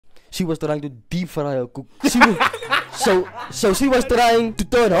she was trying to deep fry her cook. So she was trying to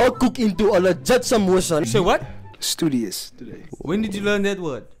turn her cook into a legit samosa. You say what? Studious today. When did you learn that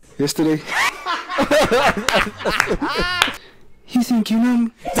word? Yesterday. You think you know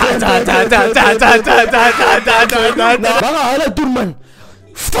me? Banga hala doen man.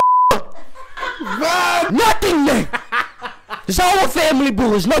 Nothing man. It's our family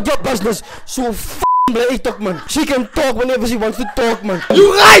bro, it's not your business. So blij talk man. She can talk whenever she wants to talk man.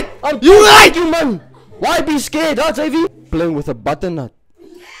 You right! You right! You man. Why be scared, huh, JV? Playing with a butternut.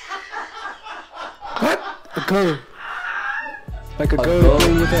 What? A girl. Like a girl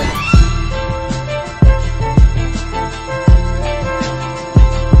playing with her.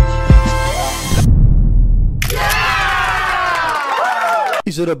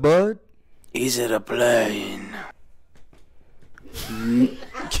 Is it a bird? Is it a plane?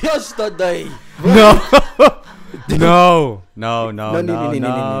 Yesterday. No.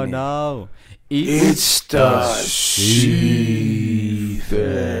 No. It's the Cfam.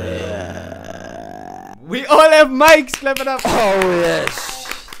 We all have mics. Clap it up. Oh yes.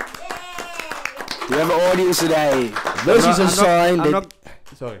 We have an audience today. This is a sign that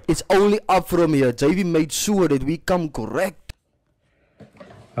Sorry. it's only up from here. JV made sure that we come correct.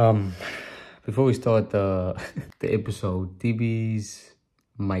 Before we start the episode, TB's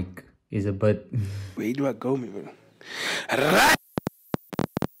mic is a bit Where do I go, man? it's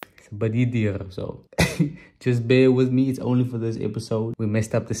a bit easier, so just bear with me. It's only for this episode. We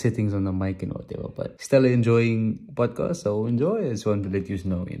messed up the settings on the mic and whatever, but still enjoying podcast, so enjoy. I just want to let you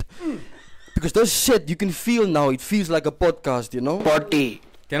know. Because this shit you can feel now. It feels like a podcast, you know. Party.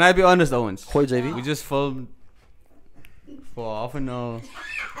 Can I be honest, Owens? Gooi JV. We just filmed for half an hour.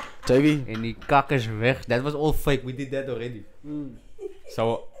 JV. En die kak is weg. That was all fake. We did that already.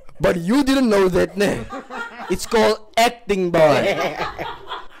 So, But you didn't know that, ne? It's called acting, boy.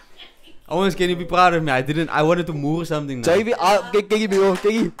 Owens, can you be proud of me? I wanted to move something now. JV, kijk bro,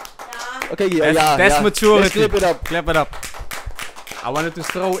 kijk. Okay, yeah. That's maturity. Let's clip it up. Clap it up. I wanted to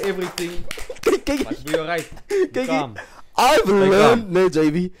throw everything. Kijk. But be alright. Kijk. Calm. I've learned, ne,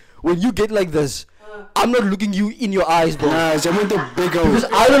 JV, when you get like this, I'm not looking you in your eyes, bro. Nah, ze moet een big old. Because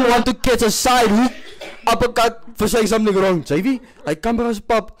I don't want to catch a side hook, uppercut for saying something wrong. JV, I come as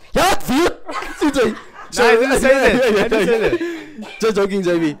pop. Ja, vier. No, I didn't say that. I didn't say that. Just joking,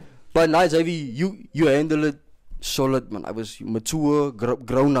 JV. But nah, JV, you handle it solid, man. I was mature,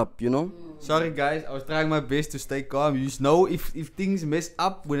 grown up, you know. Sorry guys, I was trying my best to stay calm. You know, if things mess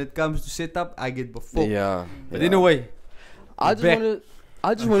up when it comes to setup, I get before. Yeah. But in a way, I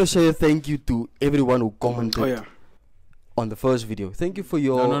just want to say a thank you to everyone who commented on the first video. Thank you for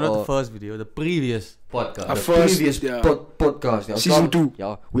your No, not the first video, the previous podcast. Our first previous podcast. Yeah, Season 2.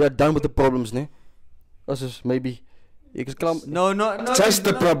 Yeah, we are done with the problems, ne? That's just maybe. No. Just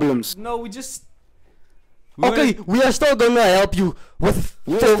the problems. No, we just. Okay, we are still gonna help you with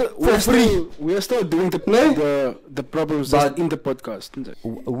for free. We are still doing the problems But in the podcast.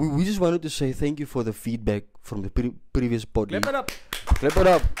 We just wanted to say thank you for the feedback from the previous podcast. Clap it up. Clap it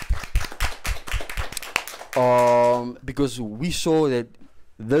up. Because we saw that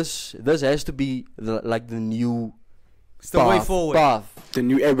this has to be like the new It's the way forward. path. The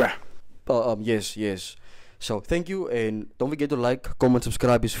new era. Yes. So thank you, and don't forget to like, comment,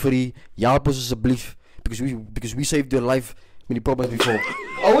 subscribe. Is free. Help us alsjeblieft, because we saved your life many problems before.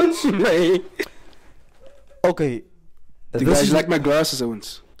 Owens? Nee. Okay. Do you guys like my glasses,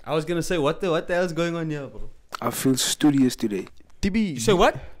 Owens? I was gonna say, what the hell is going on here, bro? I feel studious today. TB. You say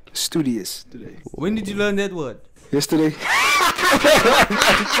what? Studious today. When did you learn that word? Yesterday.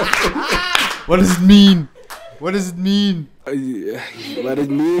 What does it mean? What does it mean? What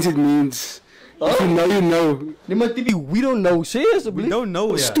it means. If you know, you know. Nee, maar TB, we don't know. Say us, We don't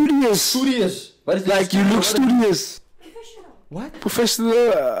know yet. Studious. What is Like you look studious. What?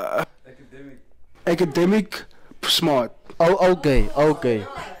 Professional. Academic. Smart. Oh, okay.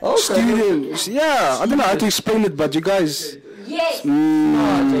 Students. Yeah. I don't know how to explain it, but you guys. Yes.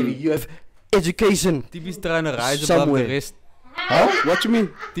 JV, you have education. TB's trying to rise above Somewhere. the rest. Huh? What you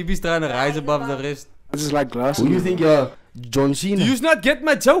mean? TB's trying to rise above the rest. This is like glasses. Who do you think you're? John Cena? Do you not get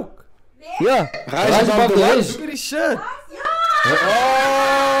my joke? Yeah. Rise above the rest. rest. Look at his shirt.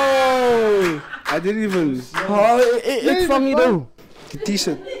 Oh! I didn't even. It's funny though. The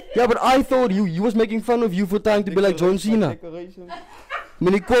t-shirt. Yeah, but I thought you was making fun of you for trying to be like John Cena.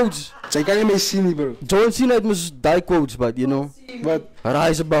 Many quotes. Zij kan je mee zien, bro. John Cena must die quotes, but you know. But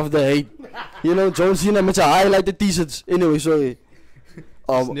Rise above the hate. You know, John Cena met zijn highlighted t-shirts. Anyway, sorry.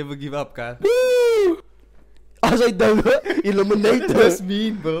 Just never give up, guys. Als hij dan eliminate. That's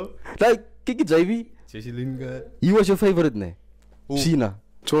mean, bro. Like, kijk het, JV. Jesse Lingard. He was your favorite, ne? Who? Cena.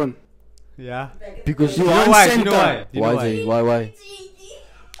 John. Yeah. Because You know why? You know why? You know why? Why?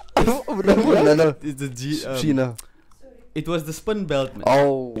 No. It's the G. Sheena. It was the spin belt, man.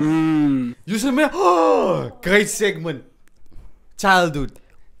 Oh. You remember? Oh, great segment. Childhood.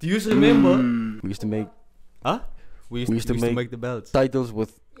 Do you remember? We used to make Huh? We used to make the belts. titles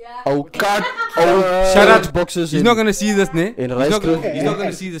with Cut. Shout out boxes. He's not gonna see this, ne? In He's not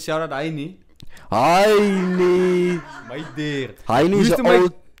gonna see the shout out Aini. Heini. My dear. Heini We is used to an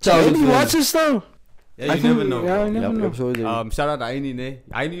old childhood Maybe friend. watch this though. Yeah, you never know. Yeah, I never know. Absolutely. Shout out Aini, ne?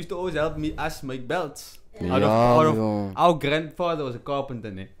 Aini used to always help us make belts. Out Yeah, of our grandfather was a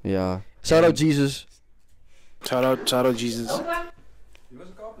carpenter, ne? yeah. Shout out Jesus. Shout out Jesus.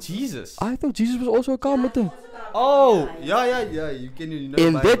 Jesus. I thought Jesus was also a carpenter. Oh, yeah. You know.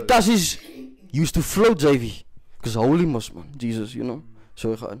 And Bible. that Tassis used to float JV. Because holy must man. Jesus, you know.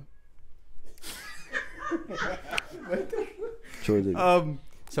 Zo gaan. Sorry, JV.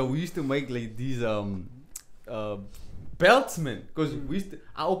 So we used to make like these belts, man. Because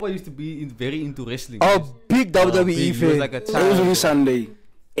our opa used to be very into wrestling. Oh, big WWE big. He was fan. like a Every child. Sunday.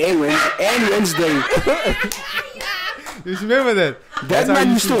 And Wednesday. You remember that? That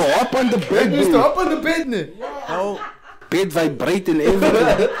man used to hop on the bed. He used to bro. hop on the bed, ne? Oh. Bed vibrating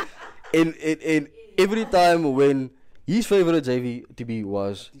everything. And every time when his favorite JV TV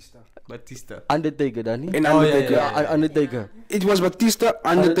was Batista. Undertaker, Danny. And Oh, yeah, Undertaker. yeah. Undertaker. It was Batista,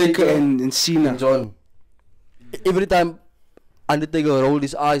 Undertaker, and Cena. And John. Every time Undertaker rolled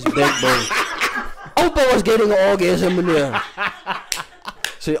his eyes back, bro. Opa was getting an orgasm in there.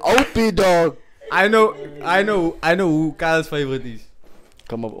 Say, Opie, dog. I know who Kyle's favorite is.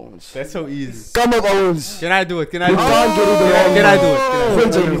 Come up, Owens. That's so easy. Come up, Owens. Can I do it? Can I You do can't it? get it wrong. Can I do it?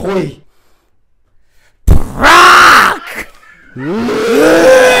 Gooi, JV, gooi.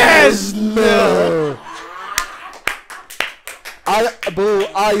 Lesnar.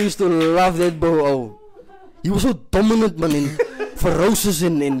 I used to love that bro. Oh, he was so dominant, man, and ferocious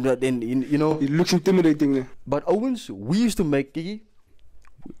in you know. It looks intimidating. Eh? But Owens, we used to make. We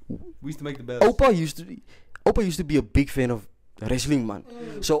used to make the belts. Opa used to be a big fan of wrestling, man.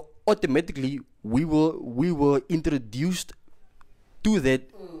 So automatically we were introduced to that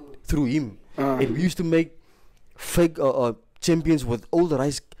through him, and we used to make fake champions with old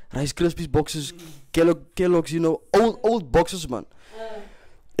Rice Krispies boxes, Kellogg's, you know, old boxes, man.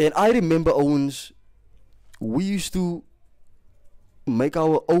 And I remember Owens, we used to make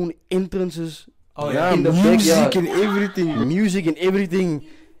our own entrances. Oh, Yeah, in the music backyard. and everything. Music and everything.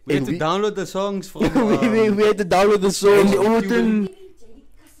 We had And to download the songs from. we had to download the In songs. the autumn.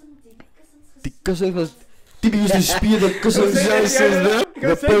 Die kussens was. Die used to spear the kussens.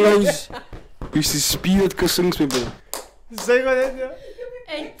 The pillows. Used to speed at kussings, people. Say what that, yeah.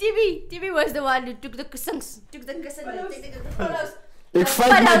 And Tibi was the one who took the kussings, took the pillows. Ik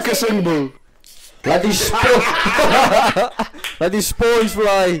fight my kussing, bro. Laat die spoor. Laat die spoors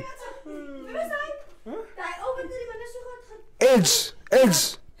fly. Edge.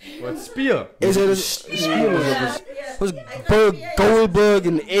 What spear? Is it a Spear was Goldberg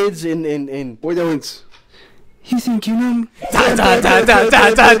and Edge and Wait a minute. You think you know me? I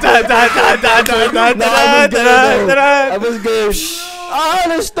was good.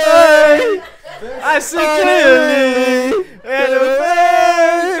 Honestly, I see clearly.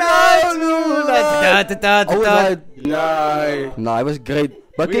 Nah, it was great.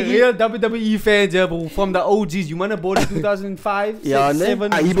 But We're kijk, real WWE fans, yeah, bro. From the OGs. You wanna board in 2005? Ja, nee. 7?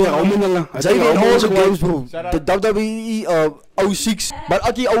 Ah, hier ben je allemaal lang. Zijn we in all the games, bro? Shout The WWE 06. But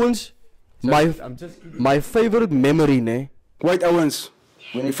Aki Owens, I'm just kidding. my favorite memory, ne? Wait, Owens.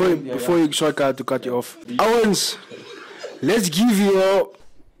 Before you sorry to cut you off. Owens, let's give you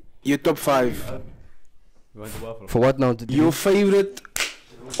your top 5. You want the waffle? For what now? Your favorite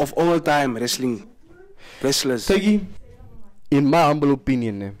of all time wrestlers. Kijk, in my humble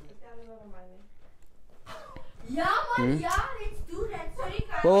opinion, ne? Yeah, man, yeah, let's do that. Sorry,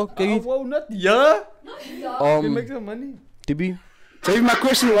 Kyle. Well, kijk, Whoa, not yeah. We make um, some money. Tibi, So my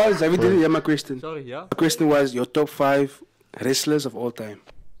question was, I didn't hear my question. Sorry, yeah. My question was your top 5 wrestlers of all time.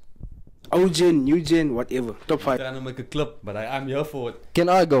 Old gen, new gen, whatever. Top I'm 5. trying to make a clip, but I'm here for it. can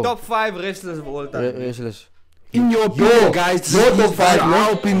I go? Top 5 wrestlers of all time. Wrestlers. In your opinion, guys, this Your is top 5, our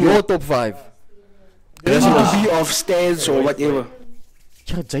no? opinion. Your top 5. This will be of stats or whatever.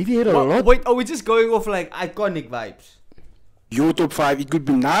 Yeah, JV had a lot. Wait, we're just going off like iconic vibes. Your top 5. It could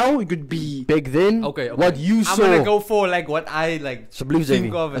be now, it could be. Back then, Okay. what you I'm saw. gonna go for like what I like. Alsjeblieft,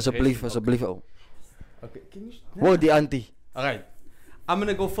 think JV. of as Alsjeblieft, oh. Okay, can you? Wow, die auntie. Alright. I'm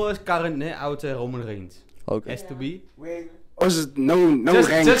gonna go first. Current, ne? I would say Roman Reigns. Okay. Has to be. Also, no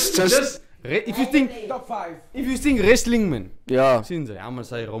ranks. If you think top 5. If you think wrestling, man. Ja. Sinds I'm gonna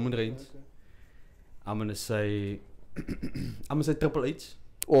say Roman Reigns. I'm gonna say Triple H.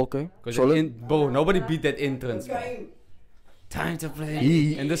 Okay. Because bro, nobody beat that entrance. Bro. Time to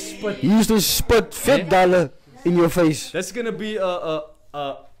play. And the spit. He used to spit fat dollar in your face. That's gonna be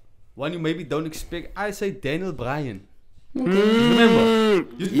one you maybe don't expect. I say Daniel Bryan. Remember?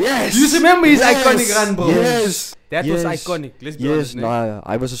 Yes. You remember his iconic run, bro? Yes. That was iconic. Let's be honest. Nah,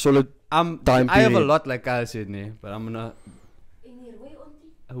 I was a solid time period. I have a lot like Kyle said, but I'm gonna.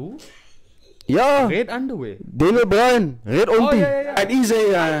 Who? Yeah. Red underwear. Daniel Bryan. Red Oh onty. yeah. And he's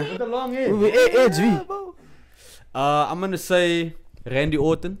a With the long hair. I'm gonna say Randy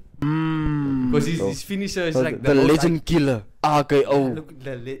Orton. Because his finisher is like the legend killer. RKO. Look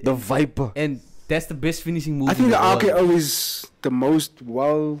at The Viper. And that's the best finishing move. I think in the world. RKO is the most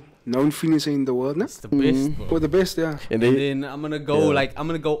well-known finisher in the world, no? It's the best. Bro. Or the best, yeah. And And they, then I'm gonna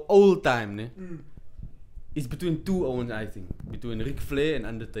go old time, ne? It's between two Owens, I think. Between Ric Flair and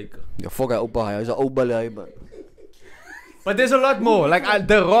Undertaker. ja, fuck hij opa. Hij is een opa. But there's a lot more. Like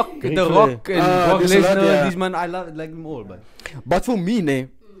The Rock and there's Brock a lot, Lesnar. yeah. These man, I like them all, but. But for me, nee.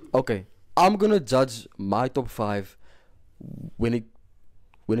 Okay. I'm gonna judge my top 5 when it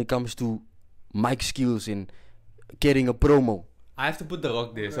comes to mic skills and carrying a promo. I have to put The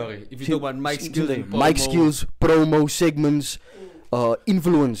Rock there, sorry. If you talk about mic skills, and mic promo, skills, promo segments,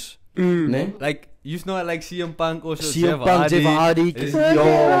 influence. Nee? like you know, like CM Punk also. CM Punk, Jeff Hardy.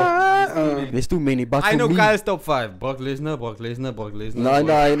 Yo, there's too many. But I for know me, Kyle's top 5. Brock Lesnar. Nee.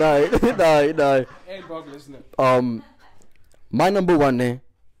 Hey, Brock Lesnar. My number 1, nee.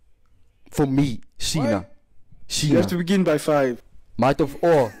 For me, Cena. You have to begin by 5. My top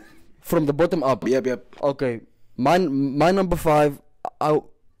 4, from the bottom up. Yep. Okay, my number 5, I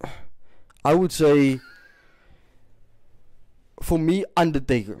would say, for me,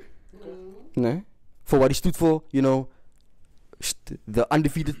 Undertaker. Nee? For what he stood for, you know, the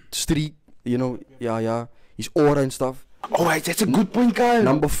undefeated streak, you know, yeah, his aura and stuff. Oh, wait, that's a good point, Kyle.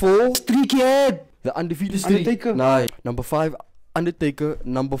 Number 4, Streaky head. the undefeated streak. Undertaker. Nah, number 5, Undertaker.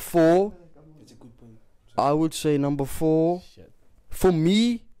 Number 4, I would say number 4. For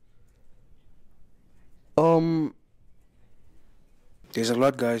me, There's a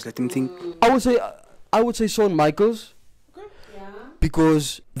lot, guys. Let him think. I would say Shawn Michaels.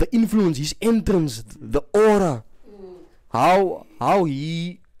 Because the influence, his entrance, the aura, how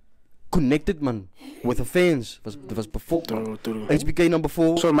he connected, man, with the fans was before. True. HBK number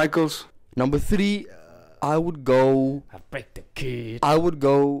 4. Shawn Michaels. Number 3, I would go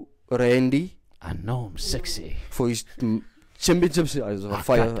Randy I know I'm sexy. for his championships. As a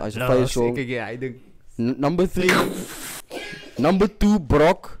fire song. Number 3, number 2,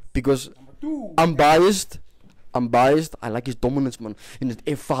 Brock, because I'm biased. I like his dominance, man. In the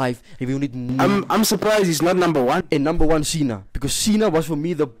F5, if you need move. I'm surprised he's not number 1. And number 1, Cena, because Cena was for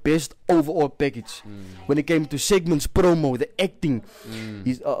me the best overall package when it came to segments, promo, the acting,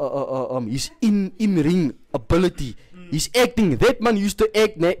 his in-ring ability, his acting. That man used to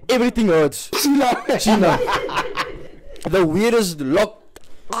act, everything hurts. Cena, the weirdest lock,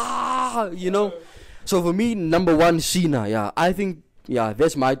 you know. So for me, number 1, Cena. Yeah, I think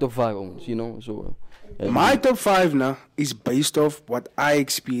that's my top 5, you know. So. My top 5 now is based off what I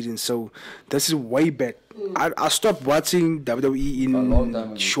experienced. So this is way back. I stopped watching WWE in a long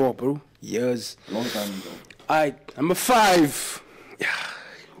time ago. Sure, bro. Years. Long time ago. Alright, number 5. Yeah,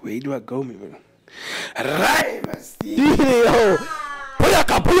 where do I go, me, bro? Right, Yo,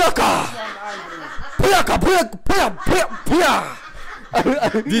 Puyaka.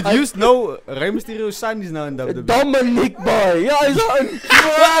 Did you know Rey Mysterio's son is now in WWE? Dominic, boy. Yeah, he's on. And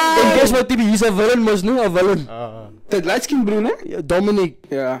guess what, TV? He's a villain, must know, a villain. that light skin, bro, ne? Yeah, Dominic.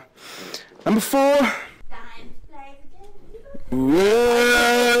 Yeah. Number 4.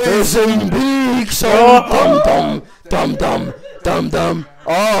 There's a big song. Dum.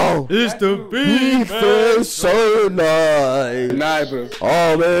 Oh, It's the he feels so nice. Nah, bro.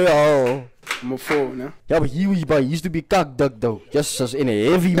 Oh, man, oh. Number 4, ne? Yeah, but he used to be cockduck though. Just as in a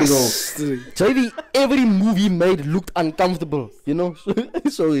heavy bro. So every move he made looked uncomfortable, you know.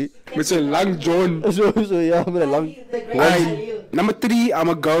 So With a long John. so yeah, with a long. Number 3,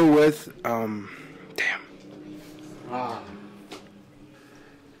 I'ma go with damn.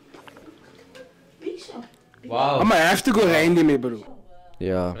 Wow. I'ma have to go Randy, me, bro.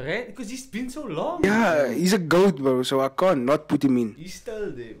 Yeah. Because he's been so long. Yeah, he's a goat, bro. So I can't not put him in. He's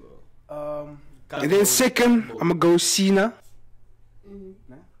still there, bro. And then second, I'ma go Cena.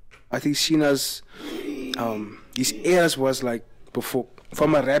 I think Cena's his eras was like before,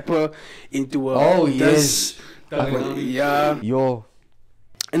 from a rapper into a Oh yes. yeah. Yo.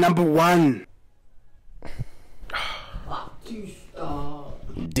 And number 1,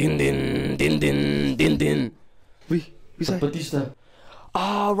 Din din din din din din. Wie zei? Batista.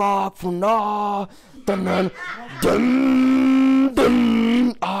 I rock from now. Dun dun dun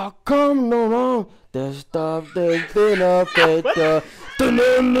dun. I come no wrong. The stuff that's been a factor. Dun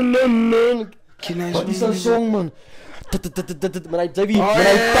dun dun dun dun. Wat is dat song, man? Maar hij zei wie? Maar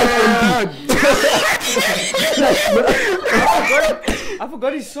hij type on I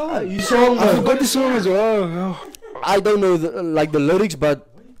forgot his song. die song, I forgot the song as well. Yeah. I don't know the lyrics, but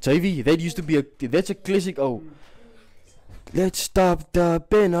JV, that used to be that's a classic. Oh, let's stop the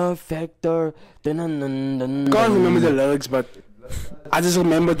benefactor. Can't remember the lyrics, but I just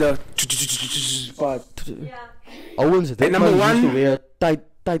remember the part. Owens, that And number man used to one- wear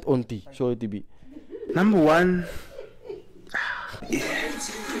tight ontie. Sorry to be. Number one,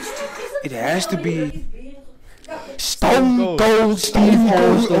 it has to be Stone Cold Steve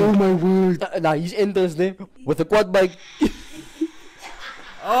Austin. Oh my word. Nah, he's enters there with a quad bike.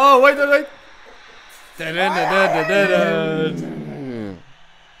 Oh, wait. Da-da-da-da-da-da.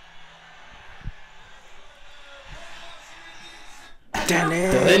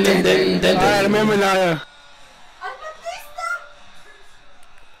 I remember now. Yeah.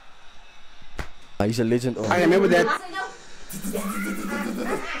 He's a legend. Oh. I remember that.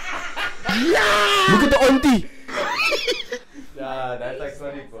 Look at the auntie. Yeah, that's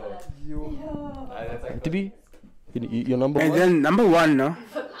iconic, bro. That's iconic. To be your number And one. then number one, no.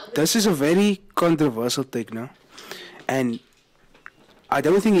 This is a very controversial take, no. And I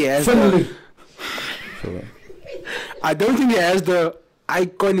don't think he has the, I don't think he has the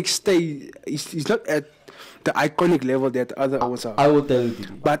iconic stay. He's not at the iconic level that other ones are. I will tell you.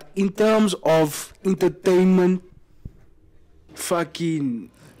 But in terms of entertainment,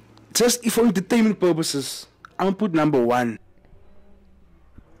 fucking, just for entertainment purposes, I'm gonna put number one.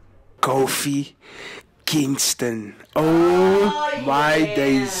 Kofi Kingston. Oh my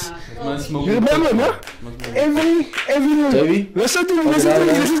days. You remember, no? Everyone. JV? Listen to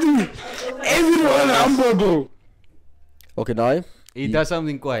me. Everyone humble, bro. Okay, now. He does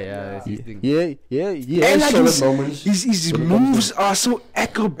something quite, yeah, that's his thing. Yeah. He And has like solid moments. his moves are so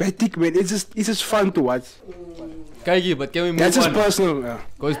acrobatic, man. It's just fun to watch. Kaigi, but can we move That's just on? personal. Yeah.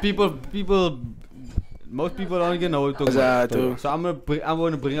 Because most people don't even know what to talk about. True. So I'm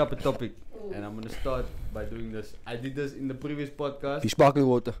gonna bring up a topic, and I'm gonna start by doing this. I did this in the previous podcast. Die sparkling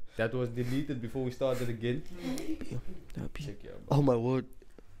water. That was deleted before we started again. Check here, bro. Oh my word.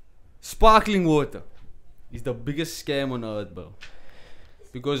 Sparkling water is the biggest scam on earth, bro.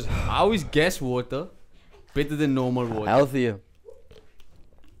 Because how is gas water better than normal water? Healthier.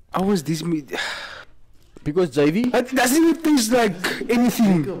 How was this meat? Because JV. It doesn't even taste like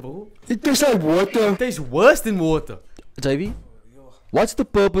anything. Bro, It tastes like water. it tastes worse than water. JV. What's the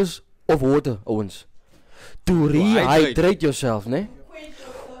purpose of water, Owens? To rehydrate yourself, ne?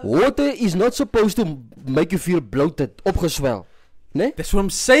 Water is not supposed to make you feel bloated, opgezwel. Ne? That's what I'm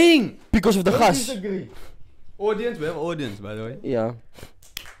saying. Because of the Don't gas. disagree. Audience, we have audience, by the way. Ja.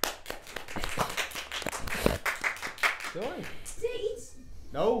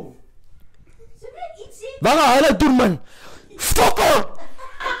 No. Waar ga je dat doen, man? Fucker!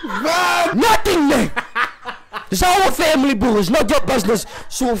 Nothing, man! It's our family, bro. It's not your business.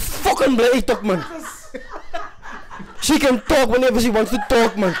 So fucking blij toch, man. She can talk whenever she wants to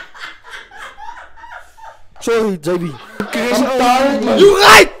talk, man. Sorry, JB. I'm tired, man. You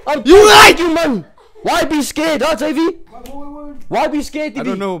right! You right, you man. Why be scared, huh, JV? Why be scared, I TB?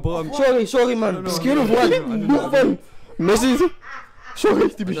 don't know, bro. I'm Sorry, man. Scared of what? Move on. Message. Sorry, I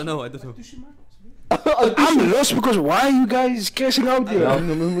TB. don't know. I'm lost because why are you guys cashing out here?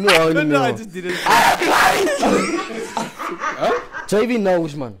 No, I just didn't. JV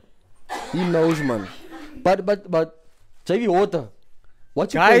knows, man. He knows, man. But JV water.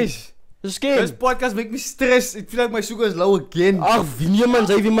 What's your Guys, point? It's a scam. this podcast make me stressed. It feels like my sugar is low again. Ah, Vinnie, man,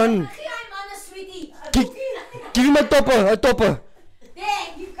 JV, man. Give him a topper. There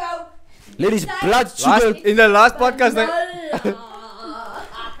you go. Ladies, blood sugar. In the last podcast, they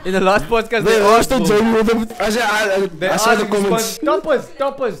Where's the asked, bro. JV water? They I asked saw the us, comments.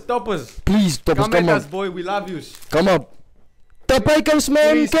 toppers. Please, toppers, Come at come us, up. boy. We love you. Come up. The Bikers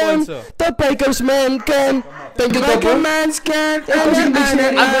Man Please can. sponsor. The Bikers Man can. Thank you, Topper. Man's can. I'm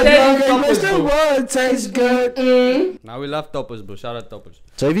telling you, toppers, The bro. world tastes good. Now we love toppers, bro. Shout out toppers.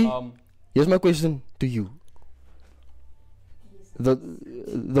 JV, here's my question to you.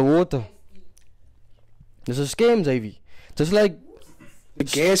 The water. There's a scam, JV. Just like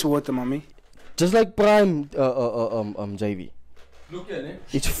Gas water, mommy. Prime JV. Look here, ne?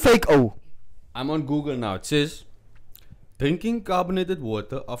 It's fake oh. I'm on Google now. It says drinking carbonated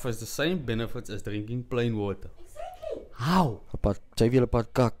water offers the same benefits as drinking plain water. Exactly. How? Apart, JV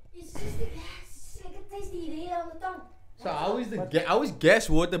apart kak. It's just like a tasty idea on the tongue. So how is gas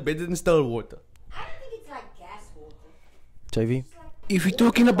water better than still water? I don't think it's like gas water. JV. If you're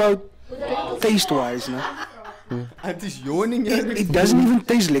talking about taste-wise, no, Het is yawning here. it doesn't even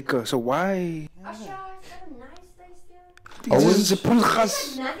taste liquor. So why? Asha, it's got a nice taste here. It's a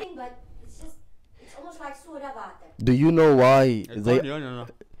pulgas. Nothing, but it's almost like soda water. Do you know why they? No.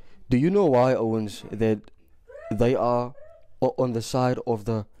 Do you know why, Owens, that they are on the side of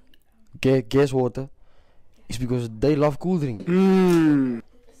the gas water? It's because they love cool drink. Mmm.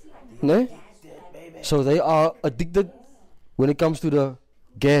 No? So they are addicted when it comes to the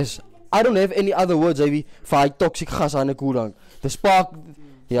gas. I don't have any other words, JV, for toxic gas aan de koelang. The spark,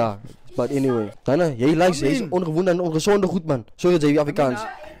 yeah. But anyway, Dana, jy likes, jy's ongewoon en ongezonde goed, man. Sorry, JV, Afrikaans.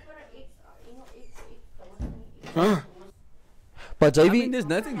 Huh? But I JV, mean, there's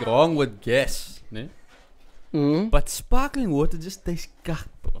nothing wrong with gas, ne? But sparkling water just tastes kak,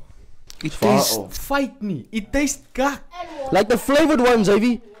 bro. It tastes. Fight me. It tastes kak. like the flavored one,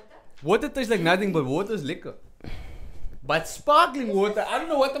 JV. Water tastes like nothing, but water is liquor. But sparkling water, I don't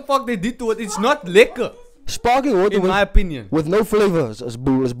know what the fuck they did to it. It's not liquor, Sparkling water in my opinion. with no flavors is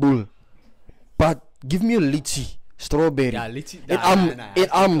bull. But give me a lychee, strawberry. Yeah, lychee. And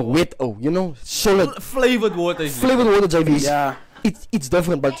I'm wet, oh, you know, solid. Flavored water is Flavored water, JV. Yeah. It's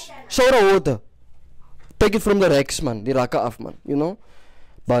different, but soda water. Take it from the racks, man. Die raken af, man. You know?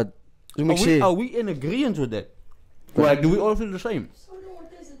 But, let me say. Are we in agreement with that? What? Like, do we all feel the same?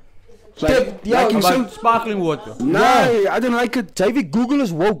 Like, yeah, like you About said, sparkling water. nah, I don't like it. JV, Google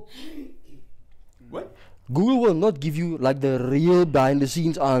is woke. What? Google will not give you like the real behind the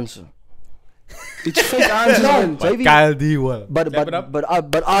scenes answer. It's fake answers, man. JV, Kyle D will. but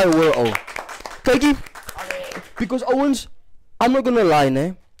I will. Oh, Kiki, because Owens, I'm not gonna lie,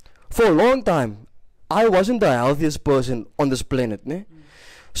 ne. For a long time, I wasn't the healthiest person on this planet, ne.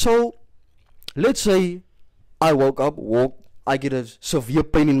 So, let's say I woke up, I get a severe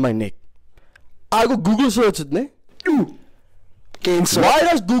pain in my neck. I go Google search it, ne. Cancer. Why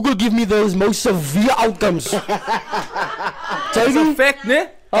does Google give me those most severe outcomes? It's a JV, fact, ne?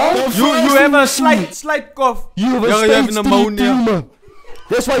 huh? You have a slight cough. You have a You have stage 3 pneumonia. tumor.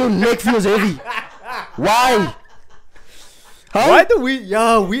 That's why your neck feels heavy. Why? Huh? Why do we,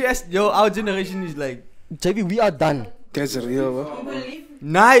 our generation is like, JV, we are done. That's real, bro.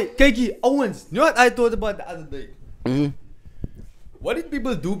 nah, Kiki, Owens, you know what I thought about the other day? Mhm. What did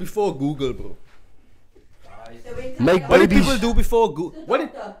people do before Google, bro? Make What did babies. people do before Google? What did,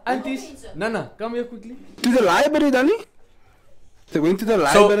 aunties, Nana, come here quickly. To the library, Danny? They went to the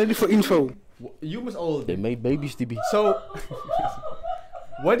library for info. You must all They made babies, TB. So,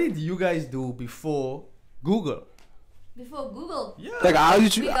 what did you guys do before Google? Before Google, Like, how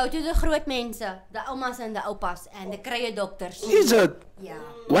did we you. go to the groot mense, the omas and the opas, and the krye doctors. Is it? Yeah.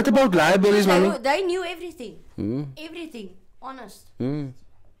 What about libraries, man? They knew everything. Mm. Everything. Honest. Mm.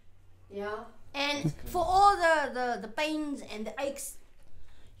 Yeah. And for all the pains and the aches,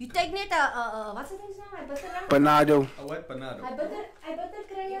 you take net what's the thing's name? I butter Panado. What panado? I butter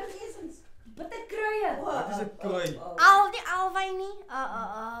krye. Butter krye. What is a koi? Al die alwyn nie.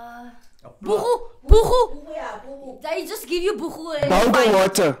 Boegoe. They just give you boegoe and Powder fine.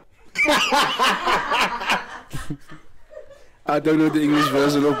 water. I don't know the English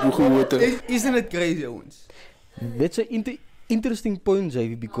version of buchu water. Isn't it crazy, Owens? That's an interesting point,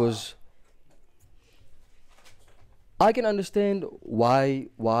 JV, because I can understand why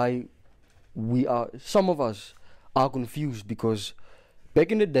we are, some of us are confused, because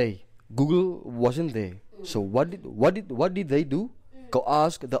back in the day Google wasn't there. So what did they do? Go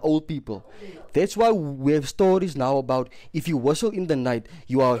ask the old people. That's why we have stories now about if you whistle in the night,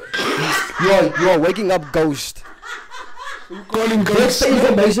 you are waking up ghost. Calling That's ghosts. the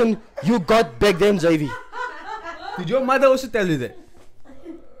information you got back then, JV. Did your mother also tell you that?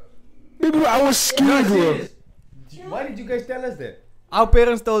 Maybe I was scared, bro. Serious? Why did you guys tell us that? Our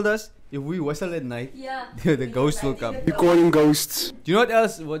parents told us if we whistle at night, Yeah. the ghost will come. We're calling ghosts. Do you know what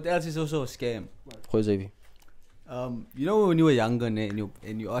else? What else is also a scam? Gooi, JV. You know when you were younger and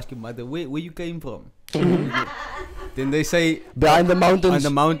you ask your mother where you came from, then they say Behind the mountains. on the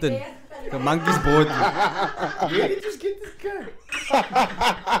mountain. The monkeys brought you. Where did you get this guy?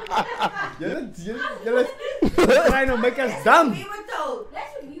 You're trying to make us dumb. We were told.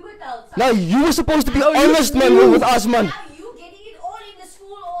 That's what we were told. Now you were supposed to be No, you honest, man, knew. with us, man. Now you getting it all in the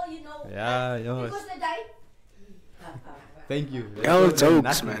school, all you know. Yeah, Because the day. Thank you. Hell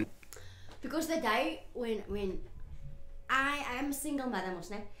jokes, man. Because the day when I am a single mother, mos,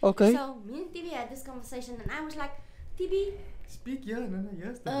 né? Okay. So me and TB had this conversation, and I was like, TB, Speak, yeah, no,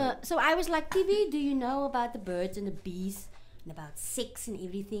 yes. So I was like, TV, do you know about the birds and the bees and about sex and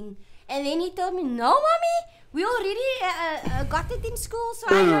everything? And then he told me, no, mommy, we already got it in school, so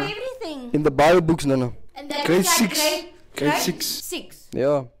I know everything. In the Bible books, Nana. And that Grade was like six. Grade six. 6.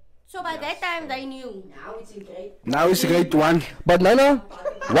 Yeah. So by that time they knew. Now it's in grade. Now it's grade 1. But Nana,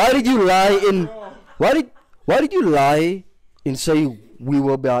 why did you lie in? Why did you lie and say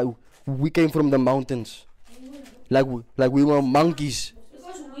we came from the mountains, like we were monkeys?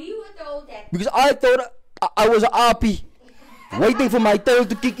 Because we were told that. Because I thought I was an RP, waiting for my tail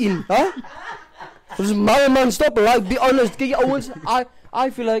to kick in, huh? Because man, stop, like, be honest. Kijk, Owens, I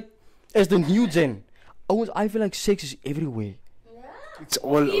feel like, as the new gen, Owens, I feel like sex is everywhere. It's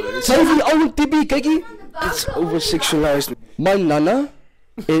all. Savvy, Owens, TB, kijk, It's over sexualized. my nana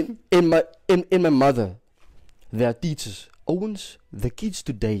and my mother, they are teachers. Owens, the kids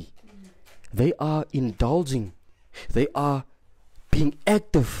today, they are indulging. They are being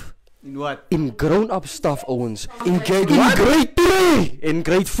active In what? in grown-up stuff, Owens. In grade In 1? grade 3, in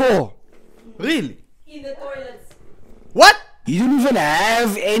grade 4. Really? In the toilets. What? You don't even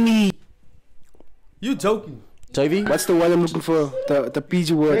have any. You joking? JV, What's the word I'm looking for? The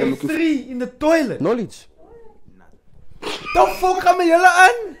PG word I'm Grade looking for. 3 in the toilet. knowledge. The fuck gaan we jullie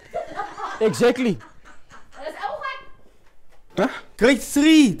aan? Exactly. Dat is ook wat. Huh? Grade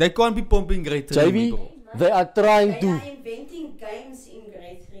 3. They can't be pumping grade 3. JV, bro. they are trying They are to inventing games in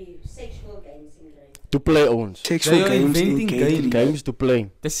grade 3, sexual games in grade 3. play, Owens. Sexual They are games in inventing grade games. 3. Games to play.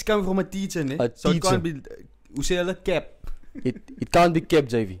 This is coming from a teacher, ne? A So it teacher. can't be... Hoe sê hulle? Cap. It can't be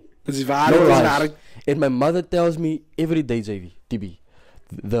kept, JV. Dat is waar, No dat is lies. waar. And my mother tells me every day, JV, TB,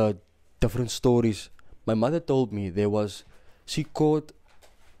 the different stories. My mother told me she caught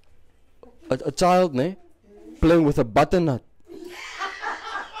a child, ne, playing with a butternut.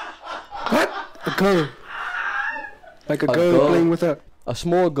 A girl. Like a A girl girl. playing with her. A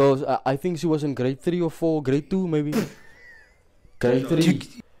small girl, I think she was in grade 3 or 4, grade 2 maybe. Grade 3.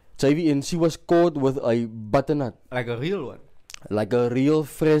 JV, and she was caught with a butternut. Like a real one. Like a real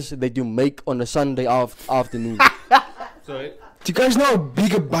fresh that you make on a Sunday afternoon. Sorry. Do you guys know how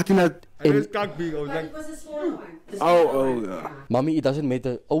big a butternut? And cock big. I was But it was a smaller one. Oh, yeah. mommy, it doesn't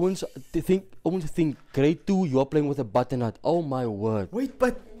matter. Owens think grade 2 you are playing with a butternut. Oh my word. Wait,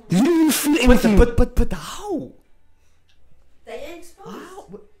 but... You didn't even feel anything. But how? They are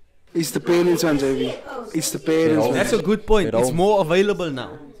exposed. It's the parents, man, JV. It's the parents, man. That's a good point. At It's home. more available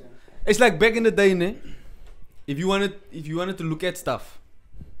now. It's like back in the day, ne? If you wanted to look at stuff,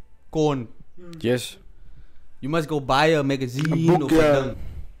 corn, Yes. you must go buy a magazine A book, or yeah. something.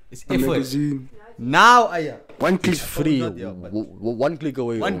 It's A effort. magazine. Now, aya. One click. It's free. Not yet, but- One click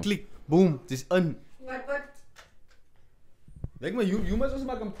away. One oh. click, boom, het is in. But Like me, you must also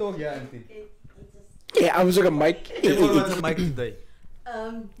make him talk, yeah, auntie. Yeah, I was like a mic. Say what was the mic today.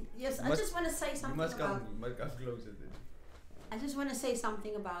 yes, I must- just want to say You something must about. come closer. Then. I just want to say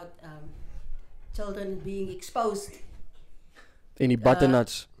something about children being exposed. Any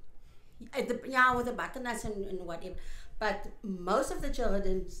butternuts. Yeah, with the butternuts and whatever. But most of the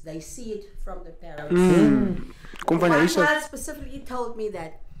children, they see it from the parents. Kom van One huis af. child specifically told me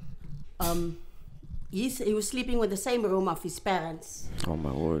that he was sleeping with the same room of his parents, Oh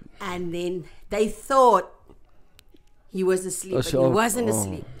my word. and then they thought he was asleep, but he so- wasn't oh.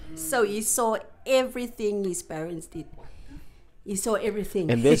 asleep. So he saw everything his parents did. He saw everything.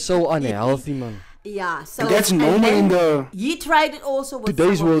 And that's so unhealthy, man. yeah, so And that's and normal then in the. He tried it also with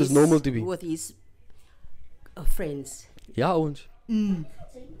Today's some of world is his- normal to be. with his friends. Yeah, Owens.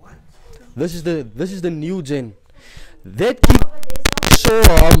 This is the new gen. That kid saw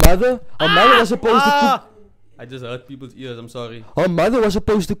her mother. Her mother was supposed to cook. I just hurt people's ears, I'm sorry. Her mother was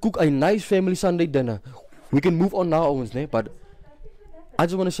supposed to cook a nice family Sunday dinner. We can move on now, Owens, ne? But I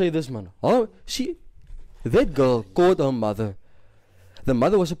just want to say this, man. That girl called her mother. The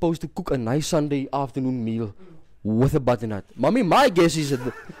mother was supposed to cook a nice Sunday afternoon meal with a butternut. Mommy, my guess is that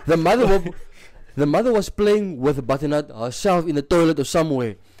the mother was playing with a butternut herself in the toilet or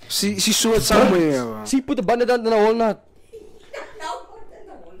somewhere. She saw it somewhere. She put the butternut in a walnut.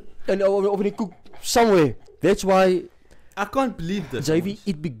 And over the cook somewhere. That's why, I can't believe this. JV,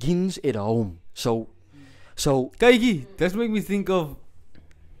 it begins at home. So Kaigi, that make me think of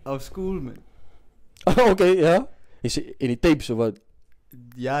school, man. okay, yeah. Is it any tapes or what?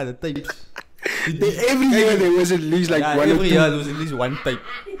 Yeah, the tapes. Every year there was at least like Yeah, one or every two. year there was at least one tape.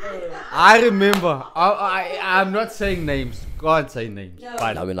 I remember. I'm not saying names. Can't say names.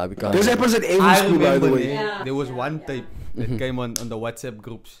 But I mean, we can't. This happens at every I school, by the remember way. there was one tape that came on the WhatsApp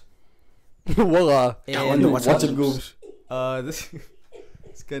groups. Walla. And on the WhatsApp groups.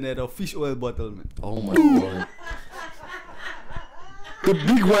 This guy had a fish oil bottle, man. Oh my god. The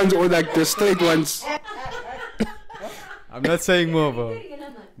big ones or like the straight ones? I'm not saying more, bro.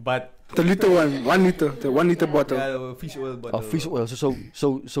 But The little one, 1 liter, the 1 liter bottle. yeah, fish oil bottle. Fish oil.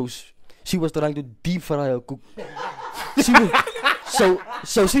 So she was trying to deep fry her cook. She was,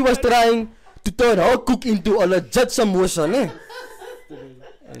 so she was trying to turn her cook into a legit samosa, ne?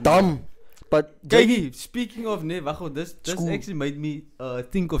 Dumb. But Kijk, speaking of wacht, this School. actually made me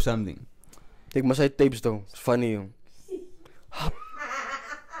think of something. Take my side tapes though. It's funny.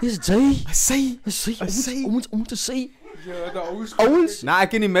 Is Jay? I say. I want to say. Yeah, the old Owens? Nah, I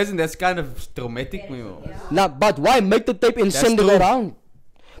can imagine that's kind of traumatic, man. Nah, but why make the tape and That's send it true. around?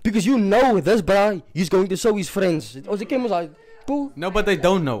 Because you know this guy, he's going to show his friends. Als ik hem zei, poeh, No, but they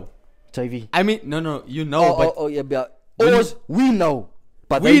don't know. JV. I mean, no, you know, but Yeah. When Or we know,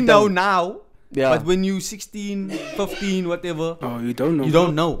 but we they know don't. now. Yeah. But when you 16, 15, whatever, Oh, you don't know. you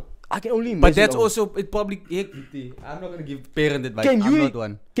don't know. I can only imagine. But that's Owens. also, it probably, I'm not gonna give parent advice. Can I'm you, not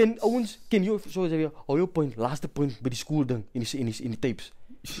one. can Owens, can you, so zeggen, your point, laatste point bij die school ding, in die tapes.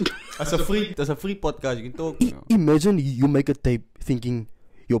 That's a free podcast, you can talk. You know. Imagine you make a tape thinking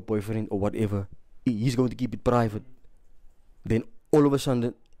your boyfriend or whatever, he's going to keep it private. Then all of a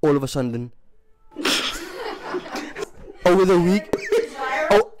sudden,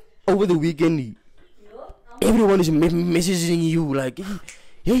 over the weekend, everyone is messaging you like,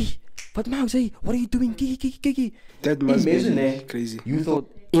 hey, what Max, hey, what are you doing? Kiki. That must Imagine, be eh? crazy. You thought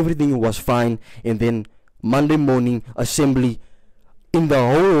everything was fine, and then Monday morning assembly in the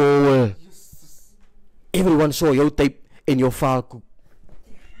whole world, everyone saw your tape and your file cook.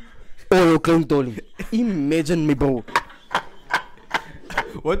 Or your clone tolly. Imagine me, bro.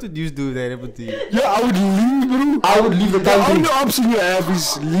 What would you do if that happened to you? Yeah, I would leave, bro. I would leave the The country. only option you have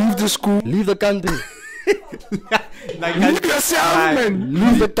is leave the school. Leave the country. Like, Leave yourself, Nah, man.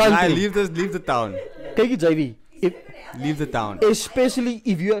 Leave the Nah, country. leave the town. Take it, JV. Leave the town. Especially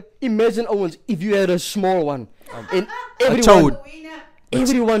if you imagine Owens, if you had a small one, and chode.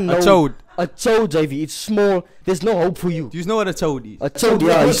 everyone knows chode. a chode, JV. It's small. There's no hope for you. Do you know what a chode is? A chode,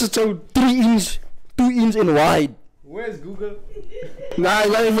 yeah, What's is the toad? 3 inch, 2 inch and wide. Where's Google? Nah,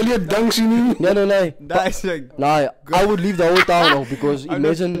 ik wil je dank zien. No. That's like Nah, I would leave the whole town though, because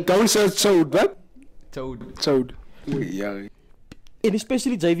imagine, Don't say toad, what? toad. Toad. Yeah. and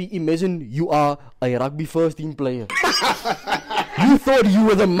especially JV, imagine you are a rugby first team player. You thought you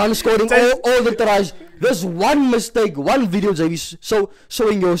were the man scoring all the tries. There's one mistake, one video, JV,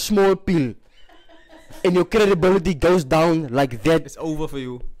 showing your small pill, and your credibility goes down like that, It's over for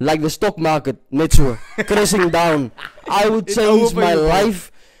you. like the stock market, net so, crashing down. I would It's change over for my you, bro.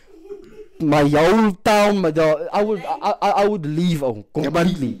 life, my whole town, I would leave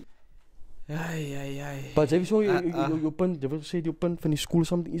completely. Ay. But JV, so your punt, you said your punt from the school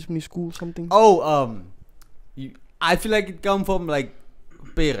something. Oh, I feel like it come from like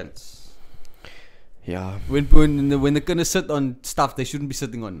parents. Yeah. When they're gonna sit on stuff they shouldn't be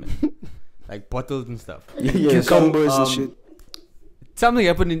sitting on, man. Like bottles and stuff. Yes. Cucumbers and um, shit. Something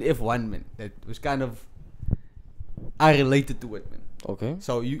happened in F1, man. That was kind of I related to it, man. Okay.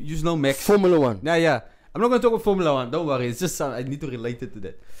 So you know Max. Formula 1. Yeah. I'm not gonna talk about Formula 1. Don't worry. It's just I need to relate it to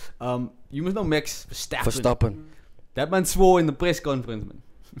that. You must know Max Verstappen. That man swore in the press conference, man.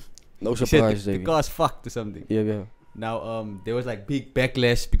 No He said surprise, the JV. car's fucked or something. Yeah. Now, there was like big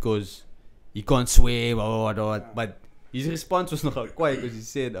backlash because he can't swear, blah, blah, blah, blah. But his response was not quiet because he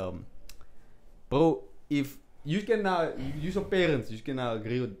said, bro, if you can now, you some parents, you can now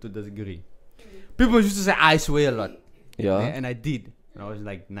agree to disagree. People used to say, I swear a lot. Yeah. And I did. When I was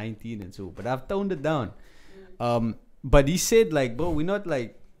like 19 and so, but I've toned it down. But he said like, bro, we're not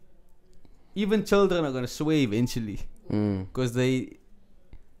like, even children are going to swear eventually. Because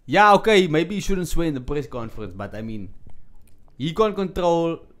yeah, okay, maybe he shouldn't swear in the press conference, but I mean, he can't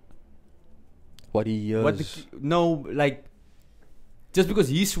control What he hears. no, like, just because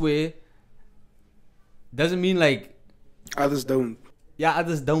he swear doesn't mean like, Others don't. yeah,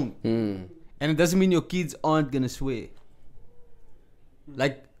 others don't. And it doesn't mean your kids aren't gonna swear.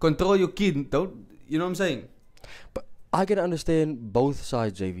 Like, control your kid, don't, you know what I'm saying? But I can understand both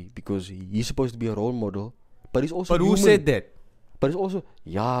sides, JV, because he's supposed to be a role model, but he's also But human. who said that? But it's also,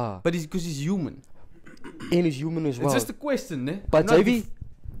 yeah, But it's because he's human. and he's human as well. It's just a question, eh? But Not JV,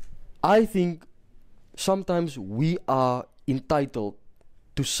 I think sometimes we are entitled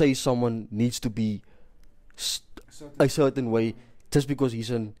to say someone needs to be a certain way just because he's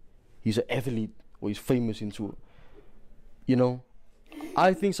an athlete or he's famous in so. You know,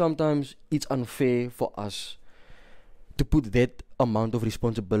 I think sometimes it's unfair for us to put that amount of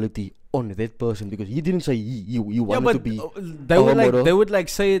responsibility on that person because he didn't say he yeah, wanted but to be they a would model. like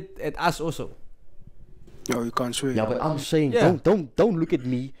say it at us also. No, you can't swear. Yeah, but I'm saying Yeah. don't look at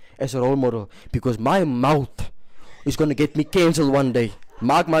me as a role model because my mouth is gonna get me cancelled one day.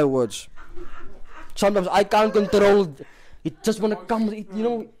 Mark my words. Sometimes I can't control. It just wanna come.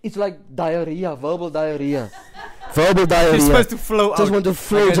 It's like diarrhea, verbal diarrhea, verbal diarrhea. It's supposed to flow Just out. want to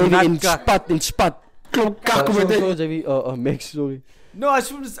flow like a in nutcock. spat. Sorry, Javi. Max, sorry. No, I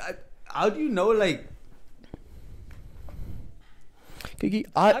suppose. How do you know? Like, Kiki,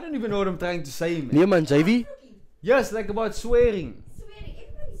 I don't even know what I'm trying to say, man. nee man, Javi. Yes, like about swearing. Swearing,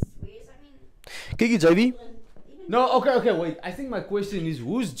 everybody swears. I mean, Kiki, Javi. No, okay, wait. I think my question is,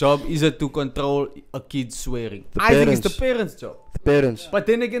 whose job is it to control a kid swearing? The I think it's parents. the parents' job. The parents. But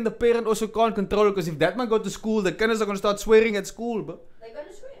then again, the parent also can't control it because if that man go to school, the kids are gonna start swearing at school, bro. they're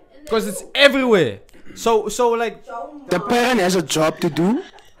gonna swear. And they Because it's do. everywhere. So like, The parent has a job to do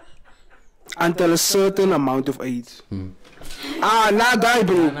until a certain amount of age. Nah, die,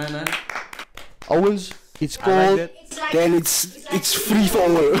 bro. nah. Owens, it's I like called. that. It's like, Then it's free for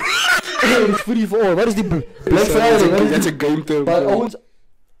all. It's free for all. What is the Black That's Friday? that's a game term. But Owens,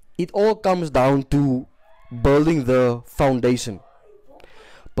 it all comes down to building the foundation.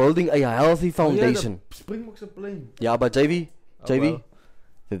 Building a healthy foundation. Oh, yeah, the Springboks are playing. Yeah, but JV, Oh, JV,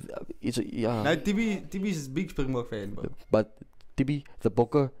 well. it's yeah. Now, TB is a big Springbok fan, bro. But TB, the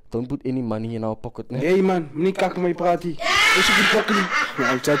Bokker don't put any money in our pocket. Ne? Hey man, meneer kak my praatje. Is je goed pakken? No,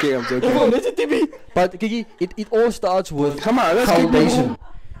 I'm joking. Oh, that's a TB. But Kiki, it all starts with Come on, let's keep foundation.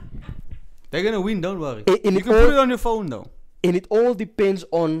 They're gonna win, don't worry. In You it can all- put it on your phone, though. And it all depends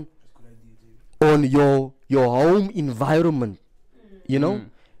on your home environment, you know,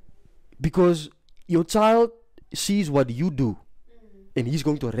 because your child sees what you do, and he's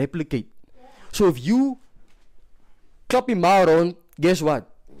going to replicate. So if you clap him out on, guess what?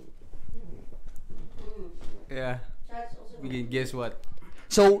 Yeah. We can guess what?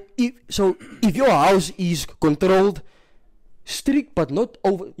 So if your house is controlled, strict but not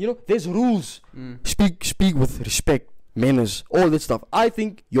over, there's rules. Speak with respect, manners, all that stuff. I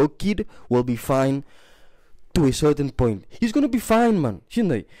think your kid will be fine to a certain point. He's gonna be fine, man,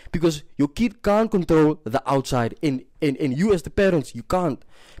 shouldn't they? Because your kid can't control the outside, and you as the parents, you can't,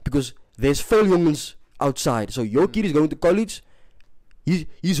 because there's veel jongens outside. So your kid is going to college.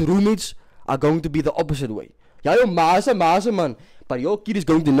 His roommates are going to be the opposite way. Ja, yo, massa, man. But your kid is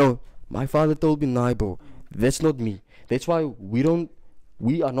going to know, my father told me, nah, bro, that's not me. That's why we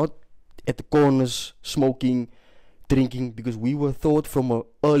are not at the corners smoking, drinking, because we were taught from an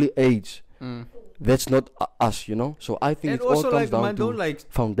early age. That's not us, So I think And it all also, comes like, down man, to don't like,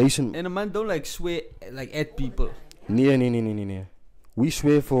 foundation. and a man don't like swear like at people. Nee. We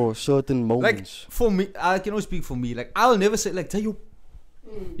swear for certain Like moments. for me, I can only speak for me. Like I'll never say like tell you,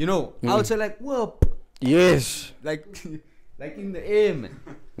 I'll say like whoop, Yes. like like in the air, man.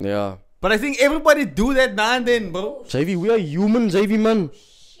 Yeah. But I think everybody do that now and then, bro. JV, we are human, JV, man.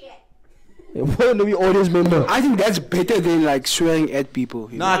 What are we audience member? I think that's better than like swearing at people.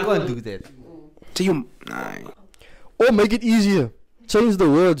 No, I can't do that. So you, nah. Or make it easier. Change the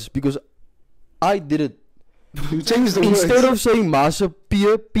words, because I did it. You change the Instead words. of saying massa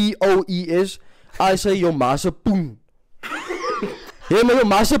P-O-E-S, I say your massa poen. Yeah, man, your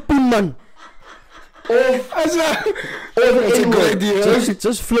massa poen, man. That's a good idea.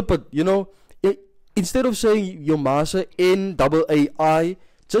 Just flip it, Instead of saying your massa N-A-A-I,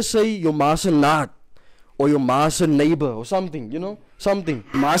 just say your massa naad. Or your massa neighbor, or something, Something.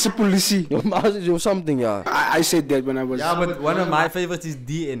 Massa politie. Your massa, or something, yeah. I said that when I was. Yeah, but one of my favorites is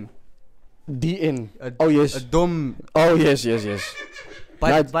DN. DN. A- Oh, yes. A dumb. Oh, yes.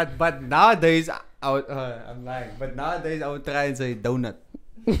 But nowadays I'm lying. But nowadays I would try and say donut.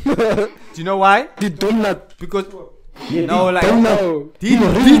 Do you know why? Die donut. Because Yeah, no, like No. the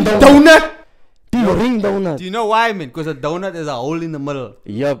ring donut. Die ring donut. Do you know why, man? Because a donut has a hole in the middle.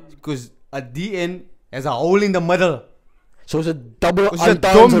 Yup. Because a DN has a hole in the middle. So it's a double Because it's a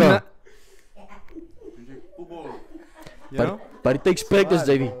entendre. dumb. You know? But it takes practice,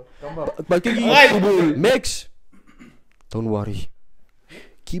 JV. But kijk Right. hier, Max. Don't worry.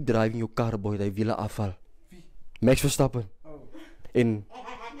 Keep driving your car, boy. They willen afval. Max Verstappen. In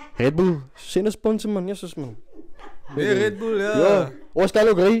Red Bull. Zijn een sponsor, man. Yes, man. Yeah, Red Bull, Ja. yeah. Oh, stel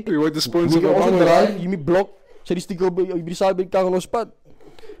ook, Ray. Je wordt de We sponsor can van also allemaal. drive. You mean block. Zet die sticker op die side bij de car on spot.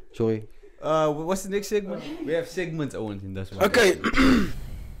 Sorry. What's the next segment? We have segments, Owen, in this one. Okay.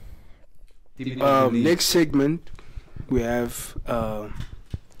 Next segment, we have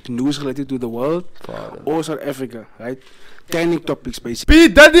news related to the world or South Africa, right? Trending topics basically.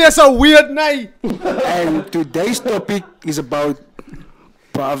 P. Daddy is a weird night. And today's topic is about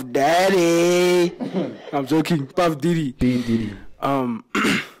Puff Daddy. I'm joking, Puff Diddy. Diddy.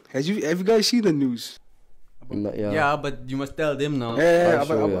 Have you guys seen the news? Yeah, but you must tell them now. Yeah,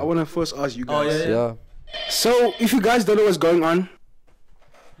 sure, but yeah. I want to first ask you guys. Oh, yeah. Yeah. So, if you guys don't know what's going on,